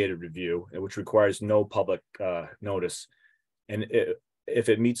abbreviated review, which requires no public notice. And if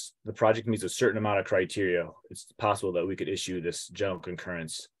the project meets a certain amount of criteria, it's possible that we could issue this general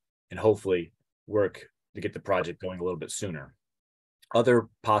concurrence and hopefully work to get the project going a little bit sooner. Other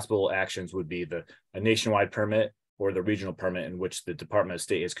possible actions would be a nationwide permit or the regional permit, in which the Department of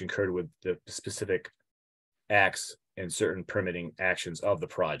State has concurred with the specific acts and certain permitting actions of the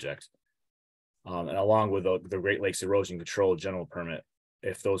project. And along with the Great Lakes Erosion Control General Permit,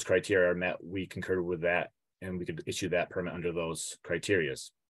 if those criteria are met, we concur with that, and we could issue that permit under those criteria.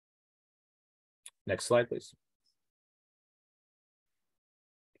 Next slide, please.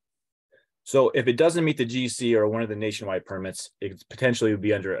 So if it doesn't meet the GC or one of the nationwide permits, it potentially would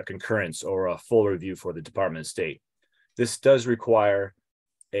be under a concurrence or a full review for the Department of State. This does require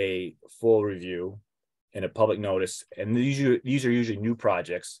a full review and a public notice, and these are usually new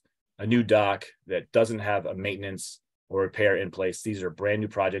projects, a new dock that doesn't have a maintenance or repair in place. These are brand new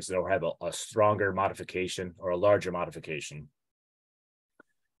projects that will have a stronger modification or a larger modification.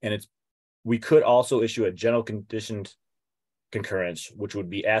 And we could also issue a general conditioned concurrence, which would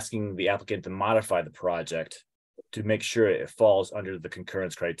be asking the applicant to modify the project to make sure it falls under the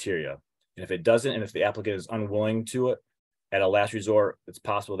concurrence criteria. And if it doesn't, and if the applicant is unwilling to it, at a last resort, it's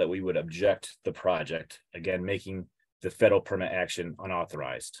possible that we would object the project, again, making the federal permit action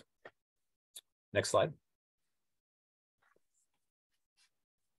unauthorized. Next slide.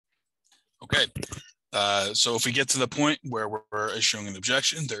 Okay. So if we get to the point where we're issuing an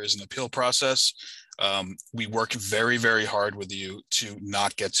objection, there is an appeal process. We work very, very hard with you to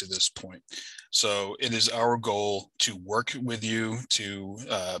not get to this point. So it is our goal to work with you to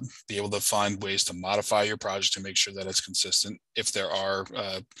be able to find ways to modify your project to make sure that it's consistent if there are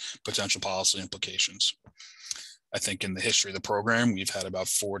potential policy implications. I think in the history of the program, we've had about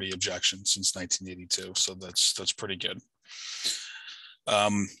 40 objections since 1982. So that's pretty good.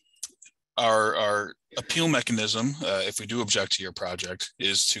 Our appeal mechanism, if we do object to your project,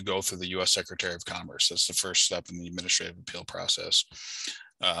 is to go through the U.S. Secretary of Commerce. That's the first step in the administrative appeal process.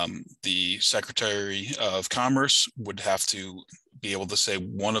 The Secretary of Commerce would have to be able to say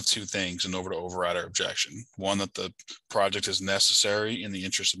one of two things in order to override our objection. One, that the project is necessary in the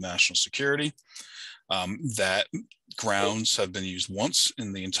interest of national security. That grounds have been used once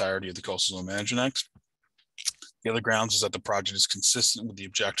in the entirety of the Coastal Zone Management Act. The other grounds is that the project is consistent with the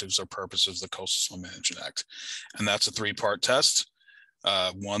objectives or purposes of the Coastal Zone Management Act. And that's a three-part test.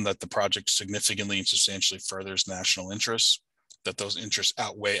 One, that the project significantly and substantially furthers national interests, that those interests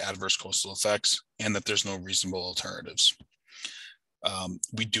outweigh adverse coastal effects, and that there's no reasonable alternatives.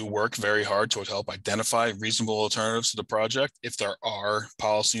 We do work very hard to help identify reasonable alternatives to the project if there are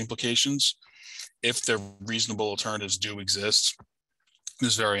policy implications. If the reasonable alternatives do exist,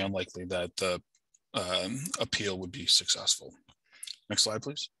 it's very unlikely that the appeal would be successful. Next slide,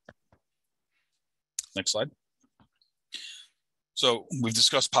 please. Next slide. So we've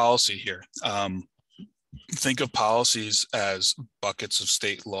discussed policy here. Think of policies as buckets of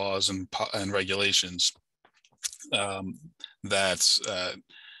state laws and regulations that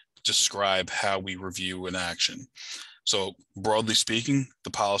describe how we review an action. So broadly speaking, the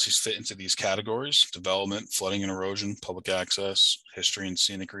policies fit into these categories: development, flooding and erosion, public access, history and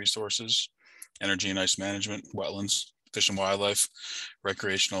scenic resources, energy and ice management, wetlands, fish and wildlife,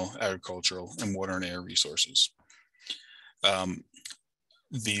 recreational, agricultural, and water and air resources.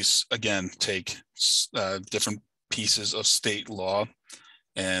 These, again, take different pieces of state law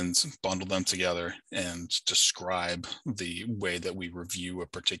and bundle them together and describe the way that we review a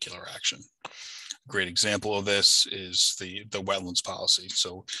particular action. A great example of this is the wetlands policy.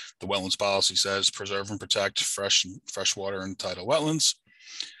 So the wetlands policy says preserve and protect freshwater and tidal wetlands.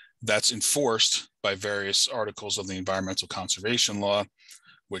 That's enforced by various articles of the environmental conservation law,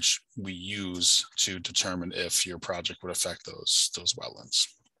 which we use to determine if your project would affect those wetlands.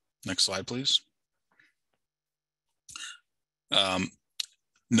 Next slide, please.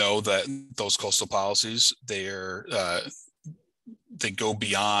 Know that those coastal policies, they go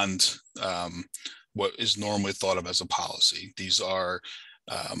beyond what is normally thought of as a policy. These are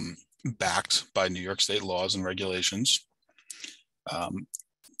backed by New York State laws and regulations.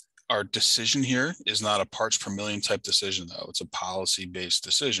 Our decision here is not a parts per million type decision, though. It's a policy-based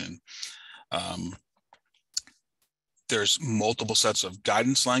decision. There's multiple sets of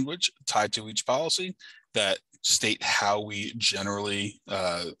guidance language tied to each policy that state how we generally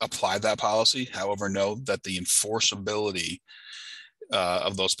apply that policy. However, know that the enforceability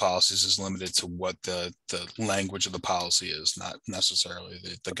of those policies is limited to what the language of the policy is, not necessarily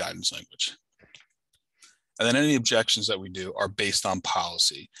the guidance language. And then any objections that we do are based on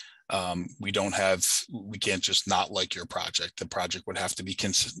policy. We can't just not like your project. The project would have to be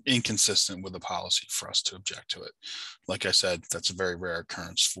inconsistent with the policy for us to object to it. Like I said, that's a very rare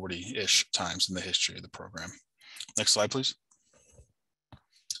occurrence, 40-ish times in the history of the program. Next slide, please.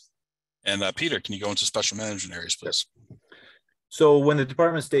 And Peter, can you go into special management areas, please? So when the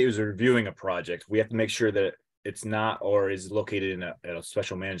Department of State is reviewing a project, we have to make sure that it's not or is located in a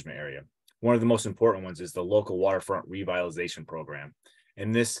special management area. One of the most important ones is the local waterfront revitalization program.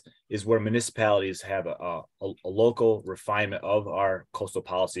 And this is where municipalities have a local refinement of our coastal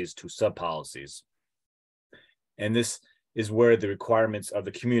policies to sub-policies. And this is where the requirements of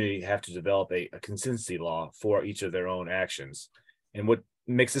the community have to develop a consistency law for each of their own actions. And what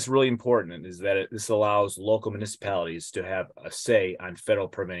makes this really important is that this allows local municipalities to have a say on federal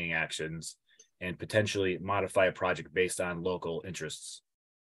permitting actions and potentially modify a project based on local interests.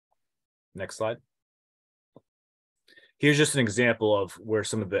 Next slide. Here's just an example of where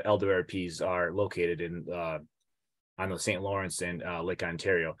some of the LWRPs are located in on the St. Lawrence and Lake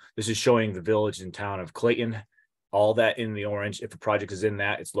Ontario. This is showing the village and town of Clayton, all that in the orange. If a project is in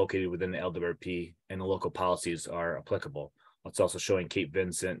that, it's located within the LWRP and the local policies are applicable. It's also showing Cape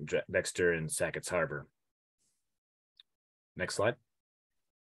Vincent, Dexter, and Sackett's Harbor. Next slide.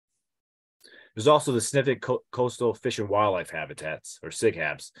 There's also the significant coastal fish and wildlife habitats, or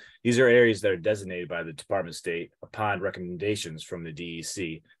SIGHABs. These are areas that are designated by the Department of State upon recommendations from the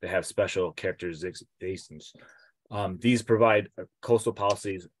DEC that have special characterizations. These provide coastal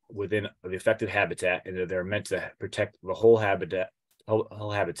policies within the affected habitat, and they're meant to protect the whole habitat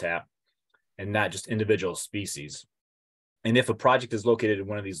and not just individual species. And if a project is located in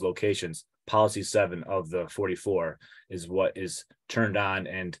one of these locations, policy 7 of the 44 is what is turned on,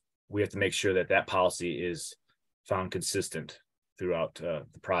 and we have to make sure that that policy is found consistent throughout the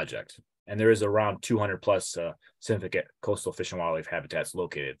project. And there is around 200 plus significant coastal fish and wildlife habitats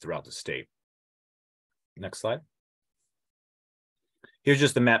located throughout the state. Next slide. Here's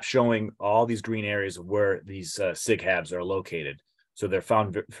just a map showing all these green areas of where these SIGHABs are located. So they're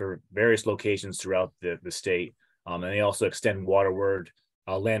found for various locations throughout the state. And they also extend landward,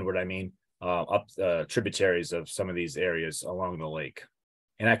 up tributaries of some of these areas along the lake.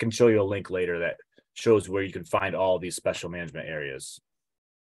 And I can show you a link later that shows where you can find all these special management areas.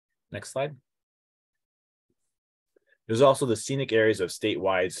 Next slide. There's also the scenic areas of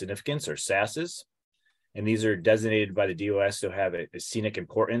statewide significance, or SASs. And these are designated by the DOS to have a scenic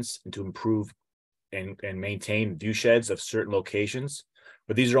importance and to improve and maintain view sheds of certain locations.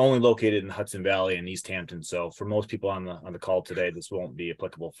 But these are only located in Hudson Valley and East Hampton. So for most people on the call today, this won't be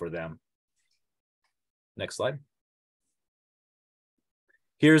applicable for them. Next slide.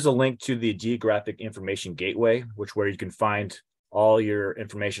 Here's a link to the Geographic Information Gateway, where you can find all your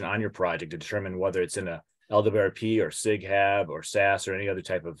information on your project to determine whether it's in a LWRP or SIGHAB or SAS or any other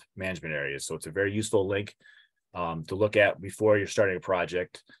type of management areas. So it's a very useful link to look at before you're starting a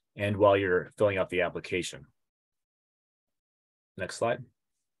project and while you're filling out the application. Next slide.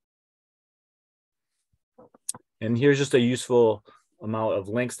 And here's just a useful amount of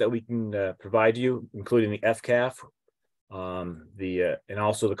links that we can provide you, including the FCAF, and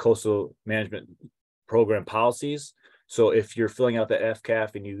also the Coastal Management Program policies. So if you're filling out the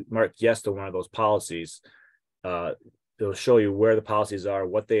FCAF and you mark yes to one of those policies, they'll show you where the policies are,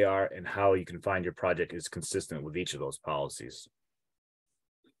 what they are, and how you can find your project is consistent with each of those policies.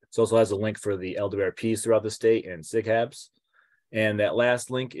 It also has a link for the LWRPs throughout the state and SIGHABs. And that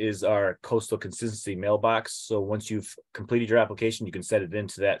last link is our coastal consistency mailbox. So once you've completed your application, you can set it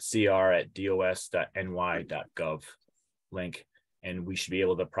into that cr@dos.ny.gov link, and we should be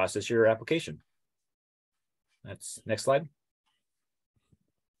able to process your application. That's next slide.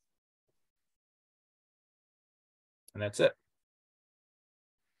 And that's it.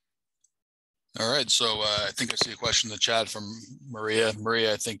 All right, so I think I see a question in the chat from Maria.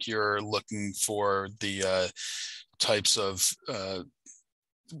 Maria, I think you're looking for the types of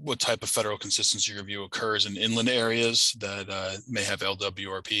what type of federal consistency review occurs in inland areas that may have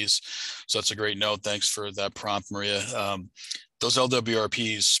LWRPs. So that's a great note. Thanks for that prompt, Maria. Those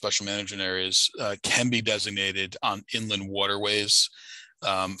LWRPs, special management areas, can be designated on inland waterways.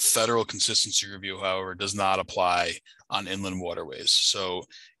 Federal consistency review, however, does not apply on inland waterways. So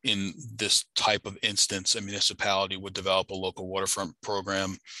in this type of instance, a municipality would develop a local waterfront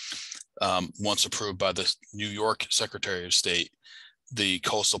program. Once approved by the New York Secretary of State, the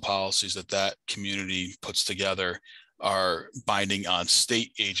coastal policies that that community puts together are binding on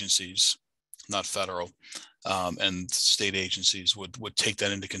state agencies, not federal. and state agencies would take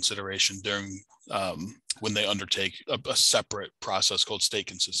that into consideration during when they undertake a separate process called state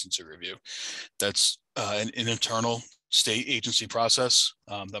consistency review. That's an internal state agency process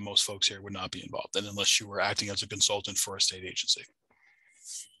that most folks here would not be involved in unless you were acting as a consultant for a state agency.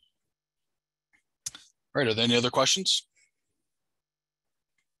 All right, are there any other questions?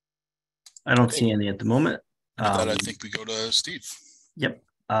 I don't see any at the moment. With that, I think we go to Steve. Yep.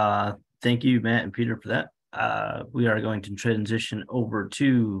 Thank you, Matt and Peter, for that. We are going to transition over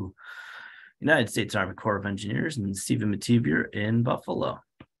to United States Army Corps of Engineers and Stephen Mativier in Buffalo.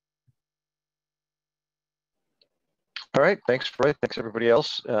 All right, thanks, Roy. Thanks, everybody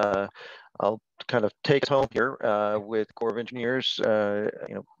else. I'll kind of take us home here with Corps of Engineers.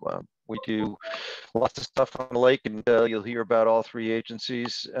 We do lots of stuff on the lake, and you'll hear about all three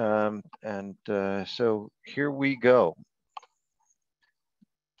agencies. So here we go.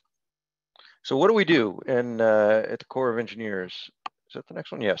 So what do we do at the Corps of Engineers? Is that the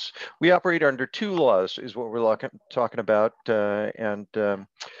next one? Yes. We operate under two laws is what we're talking about.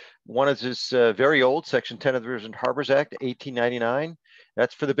 One is this very old Section 10 of the Rivers and Harbors Act, 1899.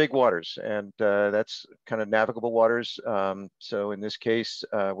 That's for the big waters, and that's kind of navigable waters. So in this case,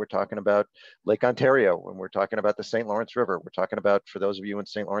 we're talking about Lake Ontario, and we're talking about the St. Lawrence River. We're talking about, for those of you in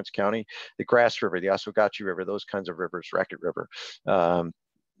St. Lawrence County, the Grass River, the Oswego River, those kinds of rivers, Racket River.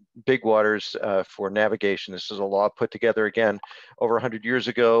 Big waters for navigation. This is a law put together again over 100 years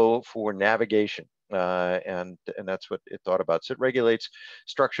ago for navigation, and that's what it thought about. So it regulates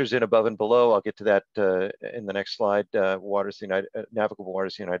structures in, above, and below. I'll get to that in the next slide. Navigable waters of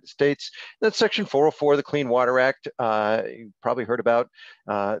the United States. That's Section 404 of the Clean Water Act. You probably heard about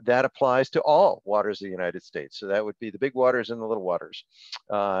that. Applies to all waters of the United States. So that would be the big waters and the little waters.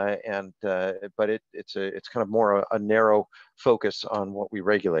 But it's kind of more a narrow focus on what we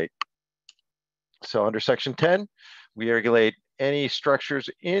regulate. So under Section 10, we regulate any structures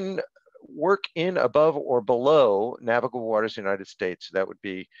work in, above, or below navigable waters in the United States. That would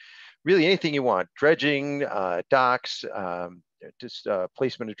be really anything you want: dredging, docks, just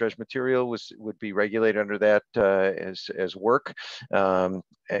placement of dredge material would be regulated under that as work. Drilling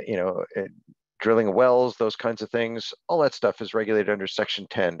of wells, those kinds of things, all that stuff is regulated under Section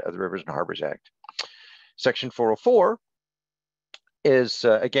 10 of the Rivers and Harbors Act. Section 404 is,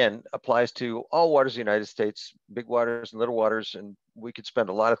 again, applies to all waters of the United States, big waters and little waters, and we could spend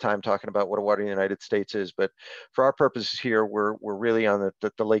a lot of time talking about what a water in the United States is, but for our purposes here, we're really on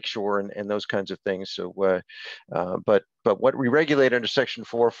the lake shore and those kinds of things. So, but what we regulate under Section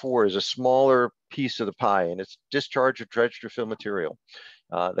 404 is a smaller piece of the pie, and it's discharge of dredged or fill material.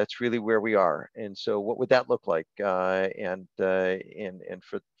 That's really where we are. And so what would that look like? And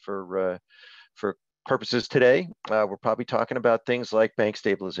for purposes today, we're probably talking about things like bank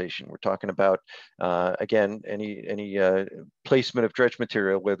stabilization. We're talking about, again, any placement of dredge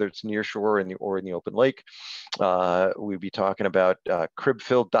material, whether it's near shore or in the open lake. We'd be talking about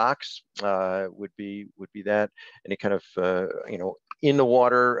crib-filled docks would be that. Any kind of, in the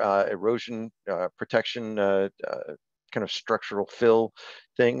water, erosion protection, kind of structural fill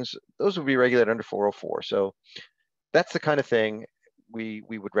things. Those would be regulated under 404. So that's the kind of thing we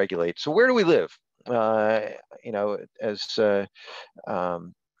would regulate. So where do we live? As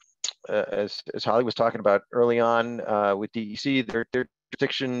Holly was talking about early on with DEC, their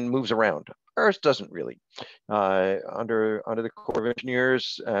jurisdiction moves around. Ours doesn't really. Under the Corps of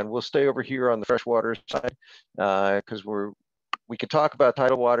Engineers, and we'll stay over here on the freshwater side because we could talk about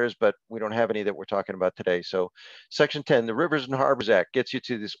tidal waters, but we don't have any that we're talking about today. So Section 10, the Rivers and Harbors Act, gets you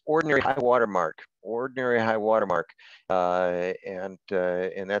to this ordinary high water mark, and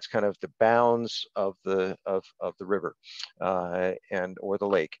that's kind of the bounds of the river or the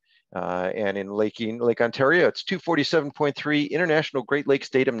lake. And in Lake Ontario, it's 247.3 International Great Lakes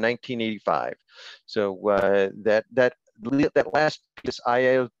Datum 1985. So that last piece,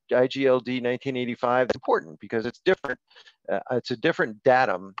 IGLD 1985, is important because it's different. It's a different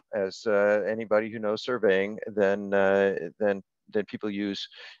datum, as anybody who knows surveying, than people use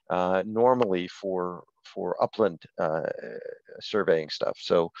normally for upland surveying stuff.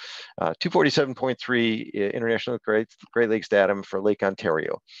 So 247.3 International Great Lakes datum for Lake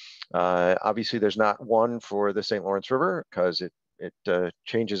Ontario. Obviously, there's not one for the St. Lawrence River because it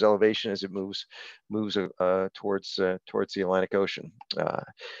changes elevation as it moves towards the Atlantic Ocean.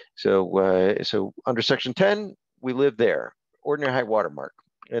 So under Section 10, we live there, ordinary high water mark.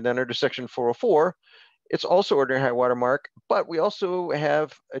 And then under Section 404, it's also ordinary high water mark, but we also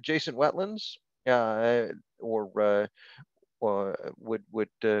have adjacent wetlands or would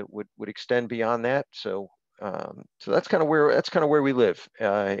extend beyond that. So that's kind of where we live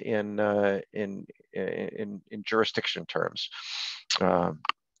in in jurisdiction terms.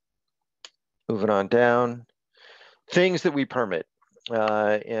 Moving on down, things that we permit.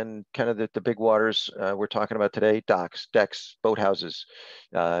 And kind of the big waters we're talking about today: docks, decks, boathouses,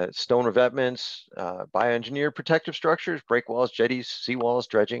 stone revetments, bioengineered protective structures, break walls, jetties, seawalls,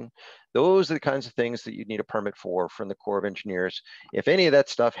 dredging. Those are the kinds of things that you need a permit for from the Corps of Engineers. If any of that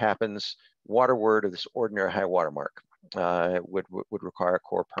stuff happens, waterward of this ordinary high water mark would require a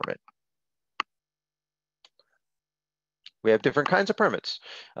Corps permit. We have different kinds of permits.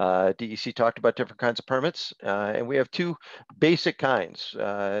 DEC talked about different kinds of permits, and we have two basic kinds,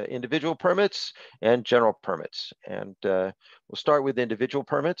 individual permits and general permits. And we'll start with individual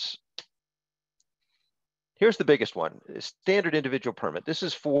permits. Here's the biggest one, standard individual permit. This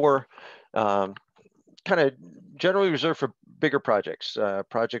is for kind of generally reserved for bigger projects,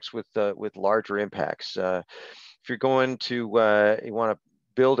 projects with larger impacts. If you're going to, you want to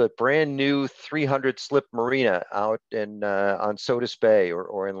build a brand new 300 slip marina out in on Sodus Bay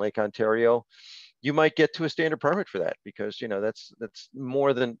or in Lake Ontario, you might get to a standard permit for that, because that's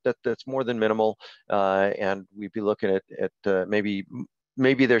more than minimal, and we'd be looking at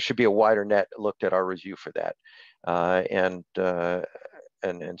maybe there should be a wider net looked at our review for that,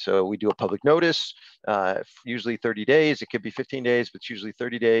 and so we do a public notice, usually 30 days. It could be 15 days, but it's usually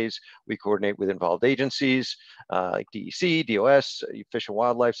 30 days. We coordinate with involved agencies like DEC, DOS, Fish and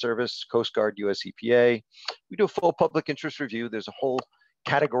Wildlife Service, Coast Guard, US EPA. We do a full public interest review. There's a whole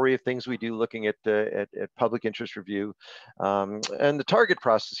category of things we do looking at public interest review. And the target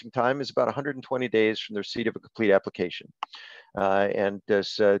processing time is about 120 days from the receipt of a complete application. And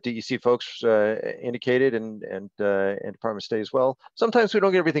as DEC folks indicated, and Department of State as well, sometimes we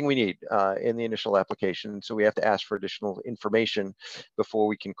don't get everything we need in the initial application, so we have to ask for additional information before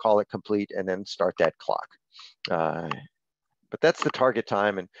we can call it complete and then start that clock. But that's the target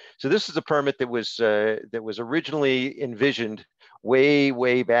time. And so this is a permit that was originally envisioned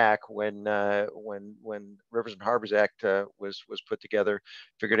way back when Rivers and Harbors Act was put together.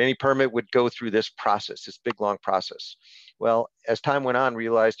 Figured any permit would go through this process, this big long process. Well, as time went on,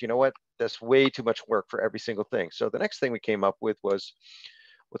 realized, you know what, that's way too much work for every single thing. So the next thing we came up with was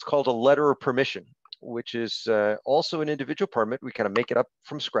what's called a letter of permission, which is also an individual permit. We kind of make it up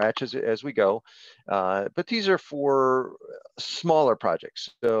from scratch as we go. But these are for smaller projects.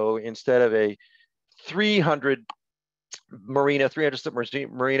 So instead of a 300 slip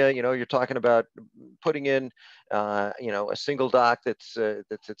marina, you're talking about putting in, a single dock that's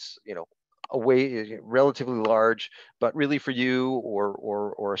away, relatively large, but really for you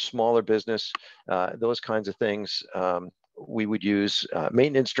or a smaller business, those kinds of things. We would use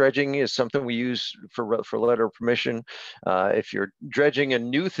maintenance dredging is something we use for letter of permission. If you're dredging a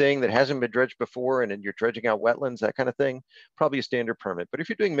new thing that hasn't been dredged before, and then you're dredging out wetlands, that kind of thing, probably a standard permit. But if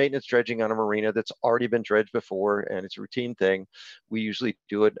you're doing maintenance dredging on a marina that's already been dredged before and it's a routine thing, we usually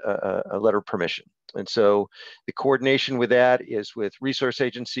do it a letter of permission. And so the coordination with that is with resource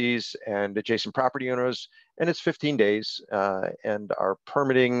agencies and adjacent property owners, and it's 15 days. And our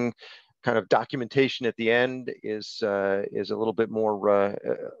permitting kind of documentation at the end is a little bit more, a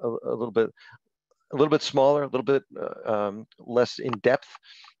little bit smaller, a little bit less in depth.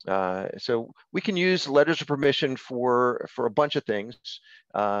 So we can use letters of permission for a bunch of things.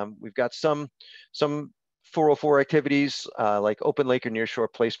 We've got some 404 activities like open lake or near shore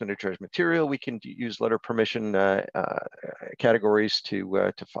placement of dredge material. We can use letter of permission categories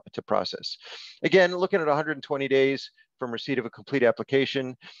to process. Again, looking at 120 days from receipt of a complete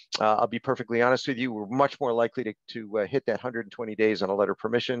application. I'll be perfectly honest with you, we're much more likely to hit that 120 days on a letter of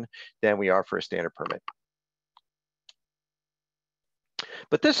permission than we are for a standard permit.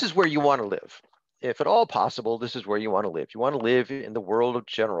 But this is where you want to live. If at all possible, this is where you want to live. You want to live in the world of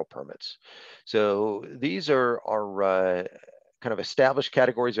general permits. So these are kind of established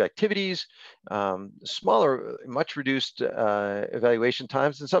categories of activities, smaller, much reduced evaluation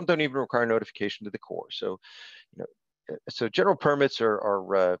times, and some don't even require notification to the Corps. So, so general permits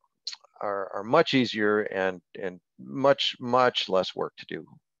are much easier and much less work to do.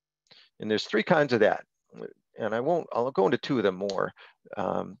 And there's three kinds of that, and I'll go into two of them more.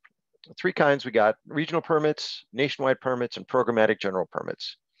 Three kinds: we got regional permits, nationwide permits, and programmatic general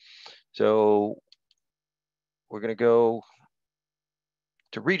permits. So we're going to go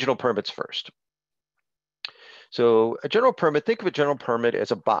to regional permits first. So a general permit, think of a general permit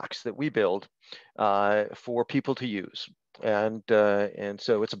as a box that we build for people to use. And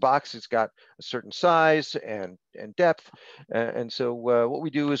so it's a box, it's got a certain size and depth. And so what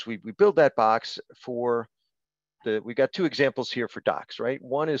we do is we build that box for we've got two examples here for docks, right?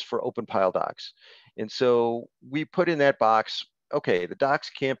 One is for open pile docks. And so we put in that box okay, the docks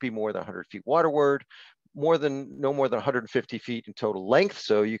can't be more than 100 feet waterward, no more than 150 feet in total length.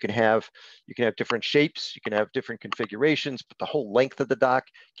 So you can have different shapes, you can have different configurations, but the whole length of the dock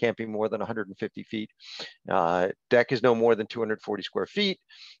can't be more than 150 feet. Deck is no more than 240 square feet,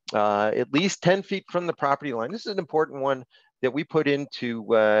 at least 10 feet from the property line. This is an important one that we put into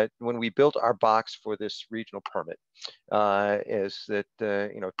when we built our box for this regional permit, is that,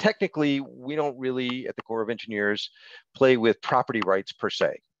 technically we don't really at the Corps of Engineers play with property rights per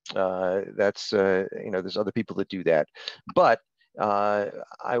se. That's, there's other people that do that. But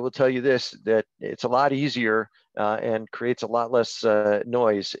I will tell you this, that it's a lot easier and creates a lot less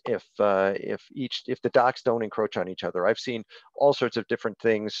noise if the docks don't encroach on each other. I've seen all sorts of different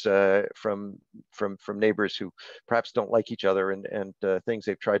things from neighbors who perhaps don't like each other, and things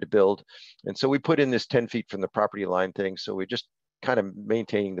they've tried to build. And so we put in this 10 feet from the property line thing. So we're just kind of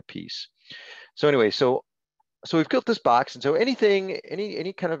maintaining the peace. So anyway, so we've built this box, and so any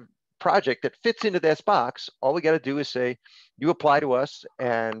kind of project that fits into this box, all we got to do is say, you apply to us,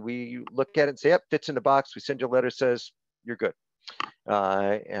 and we look at it and say, yep, fits in the box. We send you a letter, says you're good.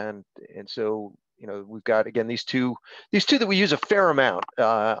 And so, we've got, again, these two that we use a fair amount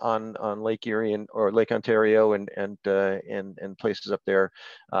on Lake Erie or Lake Ontario and places up there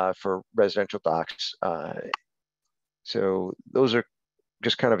for residential docks. So those are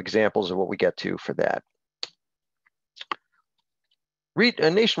just kind of examples of what we get to for that.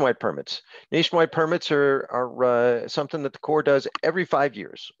 Nationwide permits. Nationwide permits are something that the Corps does every 5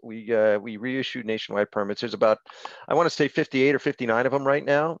 years. We reissue nationwide permits. There's about, I want to say 58 or 59 of them right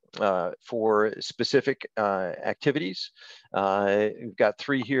now for specific activities. We've got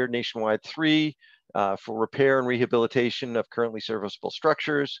 3 here, nationwide 3 for repair and rehabilitation of currently serviceable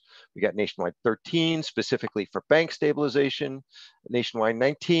structures. We got nationwide 13 specifically for bank stabilization. Nationwide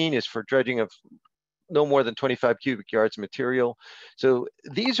 19 is for dredging of no more than 25 cubic yards of material. So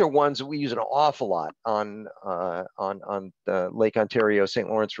these are ones that we use an awful lot on the Lake Ontario, St.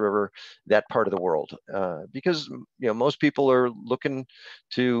 Lawrence River, that part of the world, because most people are looking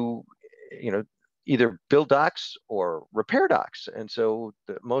to either build docks or repair docks, and so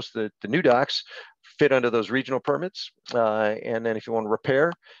most of the new docks fit under those regional permits. And then if you want to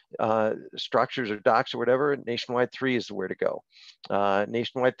repair structures or docks or whatever, nationwide 3 is where to go.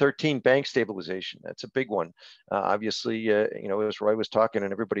 Nationwide 13, bank stabilization. That's a big one. Obviously, as Roy was talking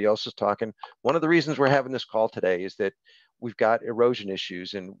and everybody else is talking, one of the reasons we're having this call today is that we've got erosion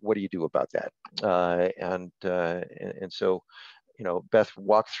issues, and what do you do about that? And so, Beth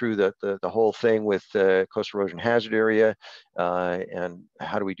walked through the whole thing with the coastal erosion hazard area, and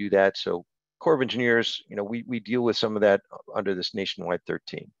how do we do that? So Corps of Engineers, we deal with some of that under this nationwide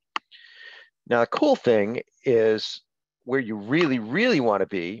 13. Now, the cool thing is where you really, really want to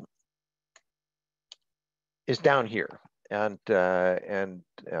be is down here. And earlier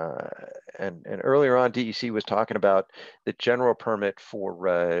on, DEC was talking about the general permit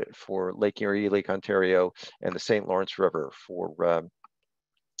for Lake Erie, Lake Ontario, and the St. Lawrence River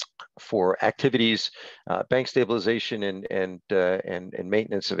for activities, bank stabilization, and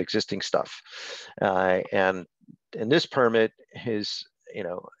maintenance of existing stuff. And this permit has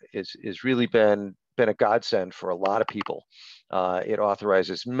really been a godsend for a lot of people. It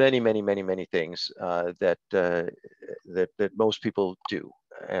authorizes many things that most people do,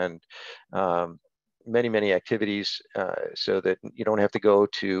 and many activities, so that you don't have to go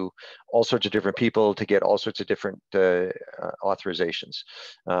to all sorts of different people to get all sorts of different authorizations.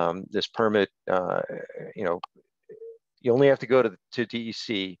 This permit, you only have to go to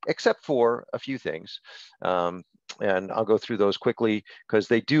DEC, except for a few things. And I'll go through those quickly because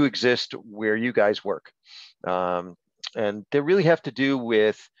they do exist where you guys work. And they really have to do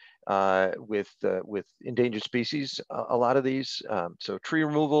with endangered species, a lot of these. So tree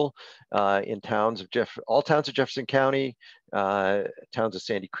removal in all towns of Jefferson County, towns of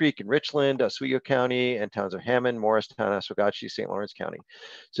Sandy Creek and Richland, Oswego County, and towns of Hammond, Morristown, Oswegatchie, St. Lawrence County.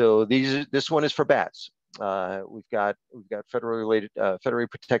 So this one is for bats. We've got federally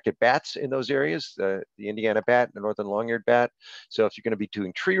protected bats in those areas, the Indiana bat and the northern long-eared bat. So if you're going to be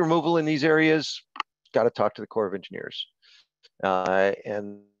doing tree removal in these areas, got to talk to the Corps of Engineers.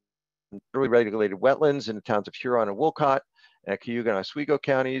 And federally regulated wetlands in the towns of Huron and Wolcott, and Cayuga and Oswego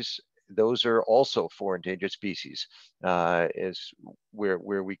counties, those are also for endangered species, is where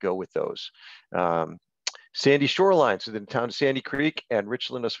we go with those. Sandy shorelines within the town of Sandy Creek and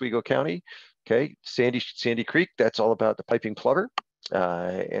Richland, Oswego County. Okay, Sandy Creek, that's all about the piping plover.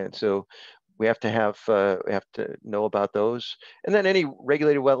 And so we have to know about those. And then any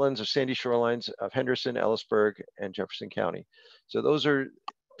regulated wetlands or sandy shorelines of Henderson, Ellisburg, and Jefferson County. So those are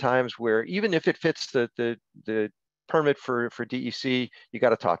times where even if it fits the permit for DEC, you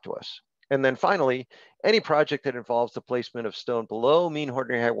got to talk to us. And then finally, any project that involves the placement of stone below mean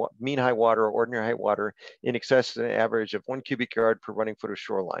high water or ordinary high water in excess of an average of 1 cubic yard per running foot of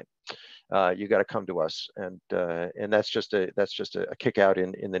shoreline, you got to come to us, and that's just a kick out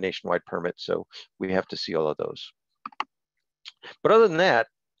in the nationwide permit. So we have to see all of those. But other than that,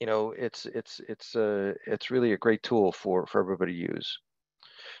 you know, it's really a great tool for everybody to use.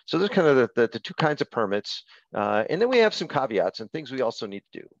 So there's kind of the two kinds of permits, and then we have some caveats and things we also need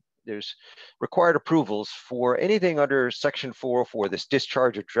to do. There's required approvals for anything under Section 404, this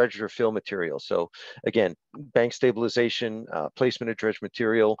discharge of dredged or fill material. So again, bank stabilization, placement of dredged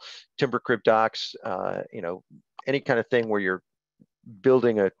material, timber crib docks, you know, any kind of thing where you're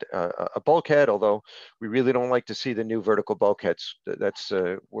building a bulkhead, although we really don't like to see the new vertical bulkheads. That's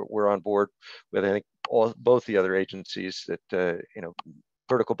we're on board with, I think, both the other agencies that, you know,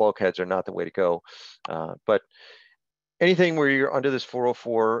 vertical bulkheads are not the way to go. But anything where you're under this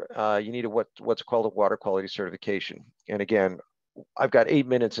 404, you need what's called a water quality certification. And again, I've got 8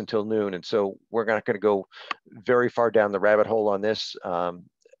 minutes until noon, and so we're not going to go very far down the rabbit hole on this.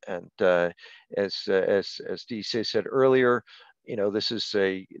 And as DEC said earlier, you know, this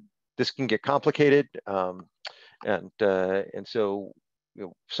can get complicated, and so, you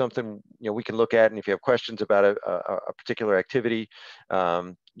know, something, you know, we can look at, and if you have questions about a particular activity,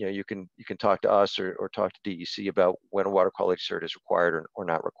 you know, you can talk to us or talk to DEC about when a water quality cert is required or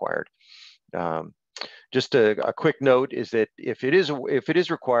not required. Just a quick note is that if it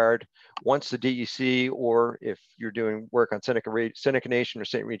is required, once the DEC, or if you're doing work on Seneca Nation or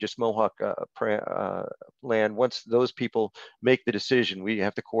St. Regis Mohawk land, once those people make the decision, we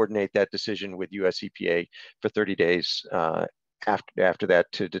have to coordinate that decision with US EPA for 30 days after that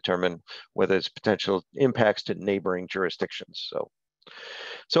to determine whether it's potential impacts to neighboring jurisdictions.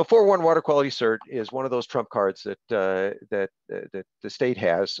 So 401 water quality cert is one of those trump cards that the state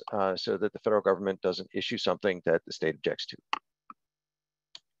has, so that the federal government doesn't issue something that the state objects to.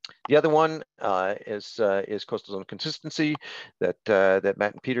 The other one is coastal zone consistency that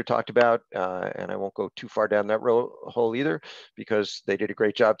Matt and Peter talked about, and I won't go too far down that hole either because they did a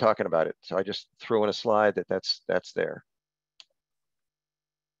great job talking about it. So I just threw in a slide that's there.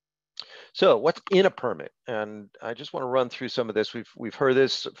 So what's in a permit? And I just want to run through some of this. We've heard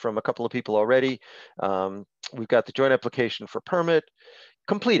this from a couple of people already. We've got the joint application for permit,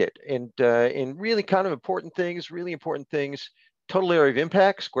 completed, and in really kind of important things, total area of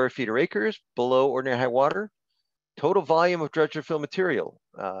impact, square feet or acres, below ordinary high water, total volume of dredge or fill material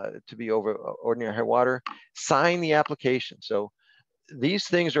to be over ordinary high water, sign the application. So these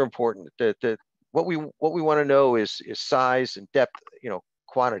things are important. What we want to know is size and depth, you know,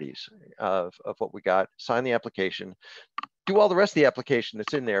 quantities of what we got, sign the application, do all the rest of the application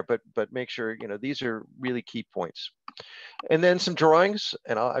that's in there, but make sure, you know, these are really key points. And then some drawings,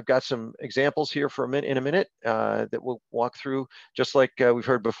 and I've got some examples here in a minute that we'll walk through, just like we've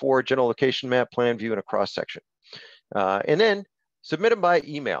heard before: general location map, plan view, and a cross section. And then submit them by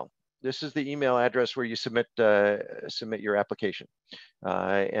email. This is the email address where you submit your application.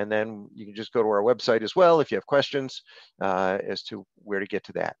 And then you can just go to our website as well if you have questions as to where to get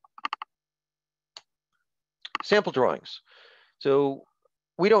to that. Sample drawings. So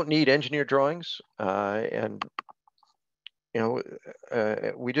we don't need engineer drawings, and you know,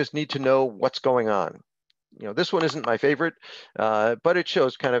 we just need to know what's going on. You know, this one isn't my favorite, but it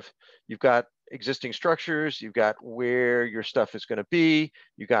shows kind of, you've got existing structures, you've got where your stuff is going to be,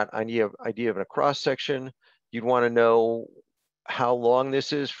 you got idea of a cross section. You'd want to know how long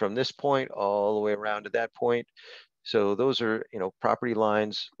this is from this point all the way around to that point. So those are, you know, property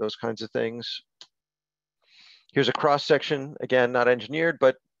lines, those kinds of things. Here's a cross section, again, not engineered,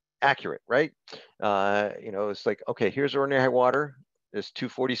 but accurate, right? You know, it's like, okay, here's ordinary high water, this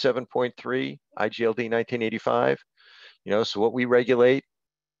 247.3 IGLD 1985. You know, so what we regulate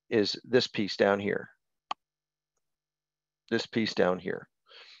is this piece down here. This piece down here.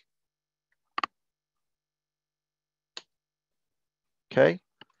 Okay.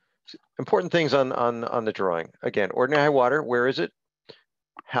 Important things on the drawing. Again, ordinary high water, where is it?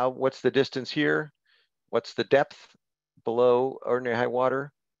 What's the distance here? What's the depth below ordinary high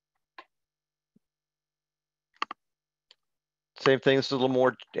water? Same thing, this is a little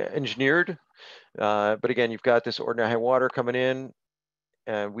more engineered. But again, you've got this ordinary high water coming in,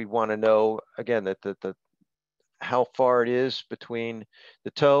 and we want to know, again, that how far it is between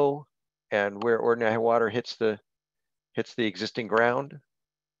the toe and where ordinary high water hits the existing ground.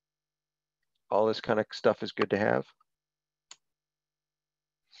 All this kind of stuff is good to have.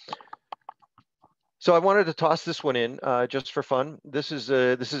 So I wanted to toss this one in just for fun. This is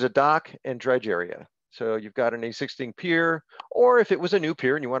a dock and dredge area. So you've got an existing pier, or if it was a new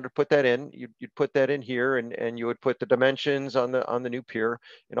pier and you wanted to put that in, you'd put that in here, and you would put the dimensions on the new pier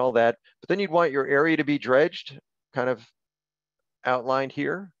and all that. But then you'd want your area to be dredged, kind of outlined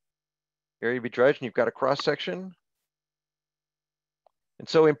here. Area to be dredged, and you've got a cross section. And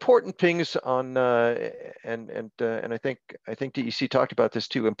so important things on and I think DEC talked about this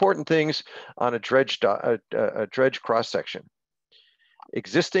too. Important things on a dredge cross section: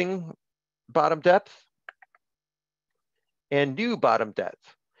 existing bottom depth and new bottom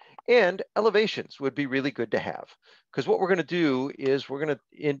depth, and elevations would be really good to have, because what we're going to do is we're going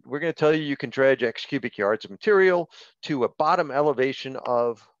to tell you can dredge X cubic yards of material to a bottom elevation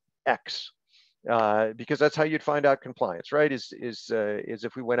of X. Because that's how you'd find out compliance, right? Is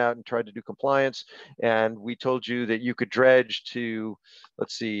if we went out and tried to do compliance, and we told you that you could dredge to,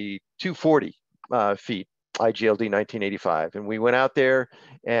 let's see, 240 feet, IGLD 1985, and we went out there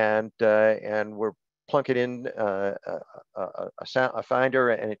and we're plunking in a finder,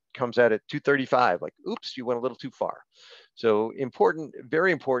 and it comes out at 235. Like, oops, you went a little too far. So important,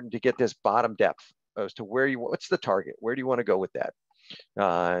 very important to get this bottom depth as to what's the target? Where do you want to go with that?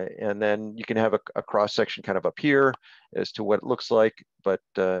 And then you can have a cross section kind of up here as to what it looks like, but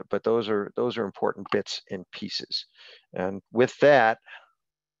those are important bits and pieces. And with that,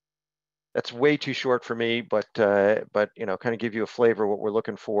 that's way too short for me, but you know, kind of give you a flavor of what we're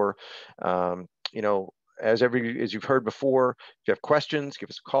looking for. You know, as you've heard before, if you have questions, give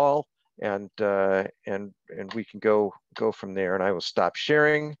us a call, and we can go from there. And I will stop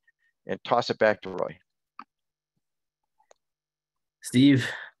sharing and toss it back to Roy. Steve,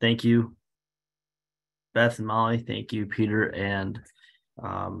 thank you. Beth and Molly, thank you. Peter and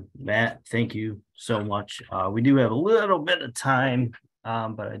Matt, thank you so much. We do have a little bit of time,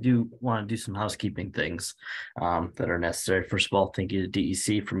 but I do want to do some housekeeping things that are necessary. First of all, thank you to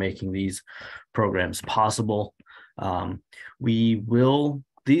DEC for making these programs possible.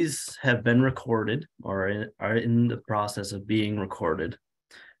 These have been recorded or are in the process of being recorded.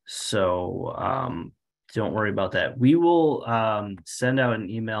 So don't worry about that. We will send out an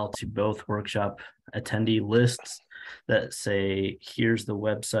email to both workshop attendee lists that say, here's the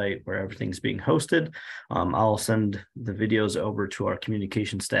website where everything's being hosted. I'll send the videos over to our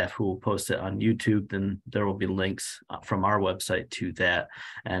communication staff who will post it on YouTube. Then there will be links from our website to that.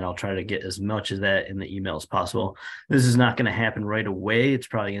 And I'll try to get as much of that in the email as possible. This is not going to happen right away. It's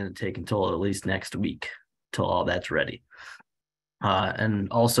probably going to take until at least next week till all that's ready. And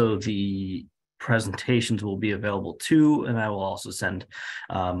also the presentations will be available too, and I will also send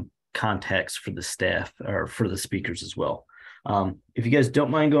contacts for the staff or for the speakers as well. If you guys don't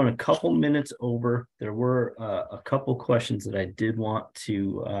mind going a couple minutes over, there were a couple questions that I did want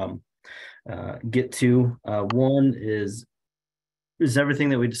to get to. One is everything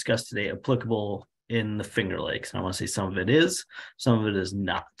that we discussed today applicable in the Finger Lakes? And I want to say some of it is, some of it is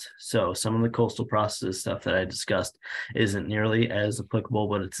not. So some of the coastal process stuff that I discussed isn't nearly as applicable,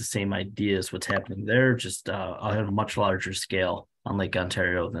 but it's the same idea as what's happening there, just on a much larger scale on Lake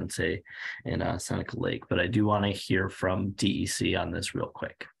Ontario than, say, in Seneca Lake. But I do want to hear from DEC on this real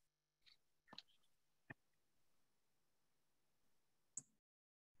quick.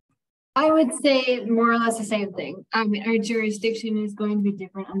 I would say more or less the same thing. I mean, our jurisdiction is going to be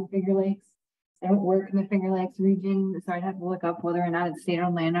different on the Finger Lakes. I don't work in the Finger Lakes region, so I'd have to look up whether or not it's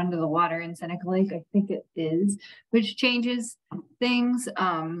state-owned land under the water in Seneca Lake. I think it is, which changes things.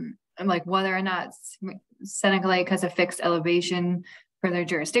 Like whether or not Seneca Lake has a fixed elevation for their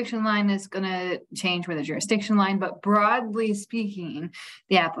jurisdiction line is going to change with the jurisdiction line, but broadly speaking,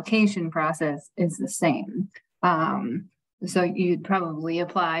 the application process is the same. So you'd probably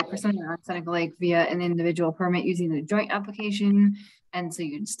apply for something on Seneca Lake via an individual permit using the joint application. And so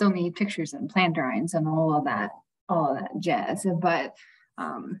you'd still need pictures and plan drawings and all of that jazz. But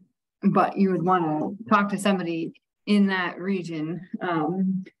you would want to talk to somebody in that region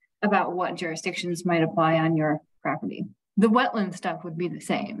about what jurisdictions might apply on your property. The wetland stuff would be the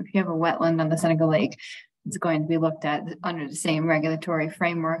same. If you have a wetland on the Seneca Lake, it's going to be looked at under the same regulatory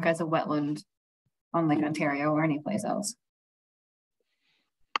framework as a wetland on Lake Ontario or any place else.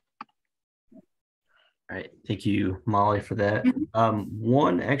 All right, thank you, Molly, for that.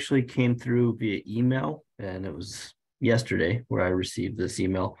 One actually came through via email, and it was yesterday where I received this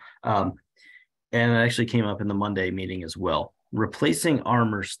email. And it actually came up in the Monday meeting as well. Replacing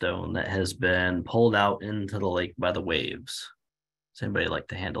armor stone that has been pulled out into the lake by the waves. Does anybody like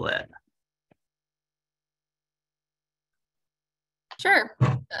to handle that? Sure.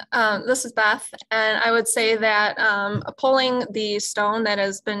 This is Beth, and I would say that pulling the stone that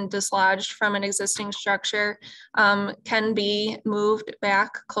has been dislodged from an existing structure can be moved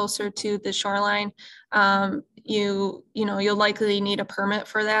back closer to the shoreline. You'll likely need a permit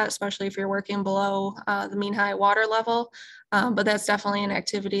for that, especially if you're working below the mean high water level. But that's definitely an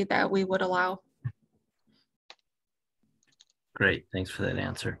activity that we would allow. Great, thanks for that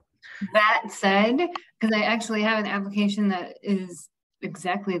answer. That said, because I actually have an application that is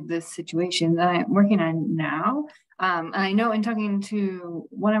exactly this situation that I'm working on now. And I know in talking to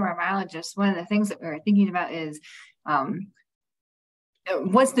one of our biologists, one of the things that we were thinking about is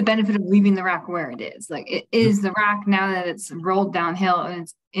what's the benefit of leaving the rock where it is? Like, is the rock, now that it's rolled downhill and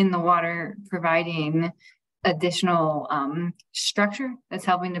it's in the water, providing additional structure that's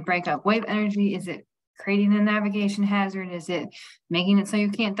helping to break up wave energy? Is it creating a navigation hazard? Is it making it so you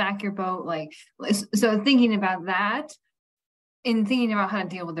can't dock your boat? Like, so thinking about that and thinking about how to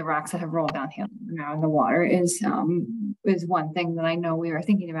deal with the rocks that have rolled downhill now in the water is one thing that I know we were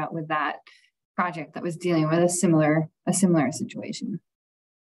thinking about with that project that was dealing with a similar situation.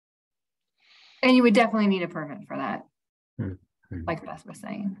 And you would definitely need a permit for that, like Beth was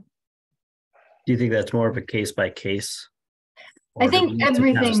saying. Do you think that's more of a case by case? I think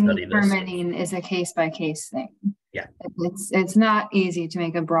everything with permitting is a case by case thing. Yeah, it's not easy to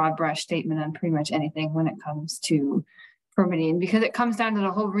make a broad brush statement on pretty much anything when it comes to permitting, because it comes down to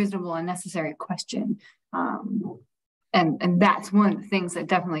the whole reasonable and necessary question. And that's one of the things that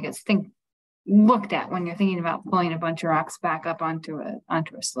definitely gets looked at when you're thinking about pulling a bunch of rocks back up onto a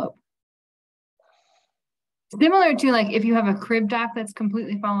slope. Similar to, like, if you have a crib dock that's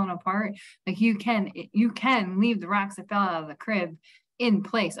completely fallen apart, like you can leave the rocks that fell out of the crib in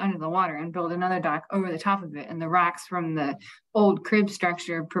place under the water and build another dock over the top of it. And the rocks from the old crib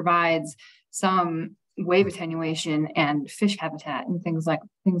structure provides some wave attenuation and fish habitat and things like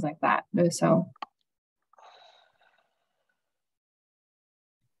that. So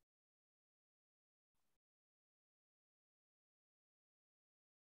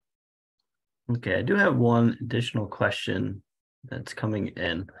okay, I do have one additional question that's coming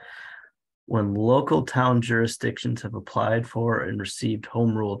in. When local town jurisdictions have applied for and received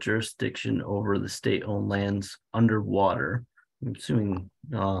home rule jurisdiction over the state-owned lands underwater, I'm assuming,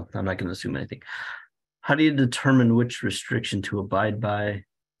 I'm not going to assume anything. How do you determine which restriction to abide by?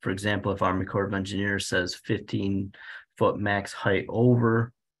 For example, if Army Corps of Engineers says 15-foot max height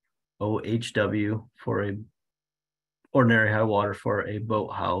over OHW for a ordinary high water for a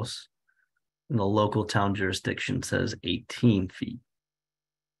boathouse, and the local town jurisdiction says 18 feet.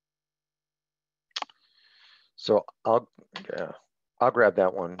 So I'll grab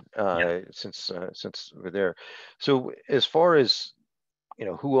that one since we're there. So as far as, you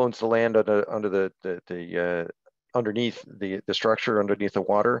know, who owns the land under the underneath the structure underneath the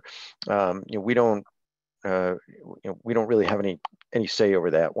water, you know, we don't really have any say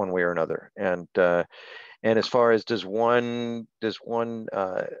over that one way or another. And as far as does one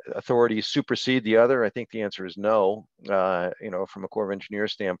authority supersede the other, I think the answer is no. You know, from a Corps of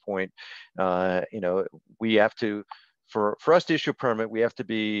Engineers standpoint, you know, we have to, for us to issue a permit, we have to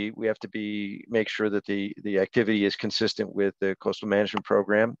make sure that the activity is consistent with the coastal management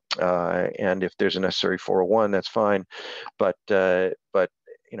program. And if there's a necessary 401, that's fine. But you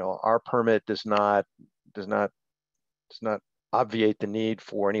know, our permit does not obviate the need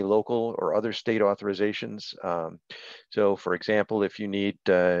for any local or other state authorizations. So, for example, if you need,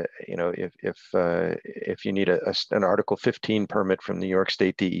 you know, if you need an Article 15 permit from New York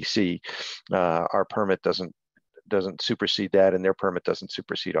State DEC, our permit doesn't supersede that, and their permit doesn't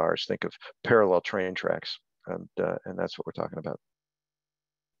supersede ours. Think of parallel train tracks, and that's what we're talking about.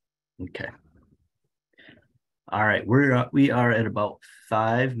 Okay. All right, we are at about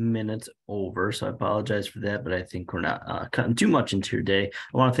 5 minutes over, so I apologize for that, but I think we're not cutting too much into your day.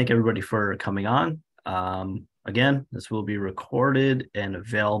 I want to thank everybody for coming on. Again, this will be recorded and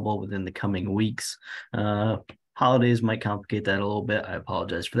available within the coming weeks. Holidays might complicate that a little bit. I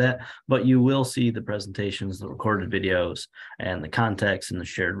apologize for that, but you will see the presentations, the recorded videos, and the context and the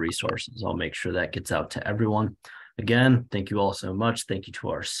shared resources. I'll make sure that gets out to everyone. Again, thank you all so much. Thank you to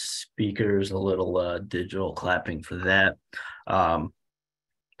our speakers, a little digital clapping for that.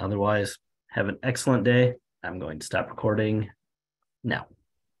 Otherwise, have an excellent day. I'm going to stop recording now.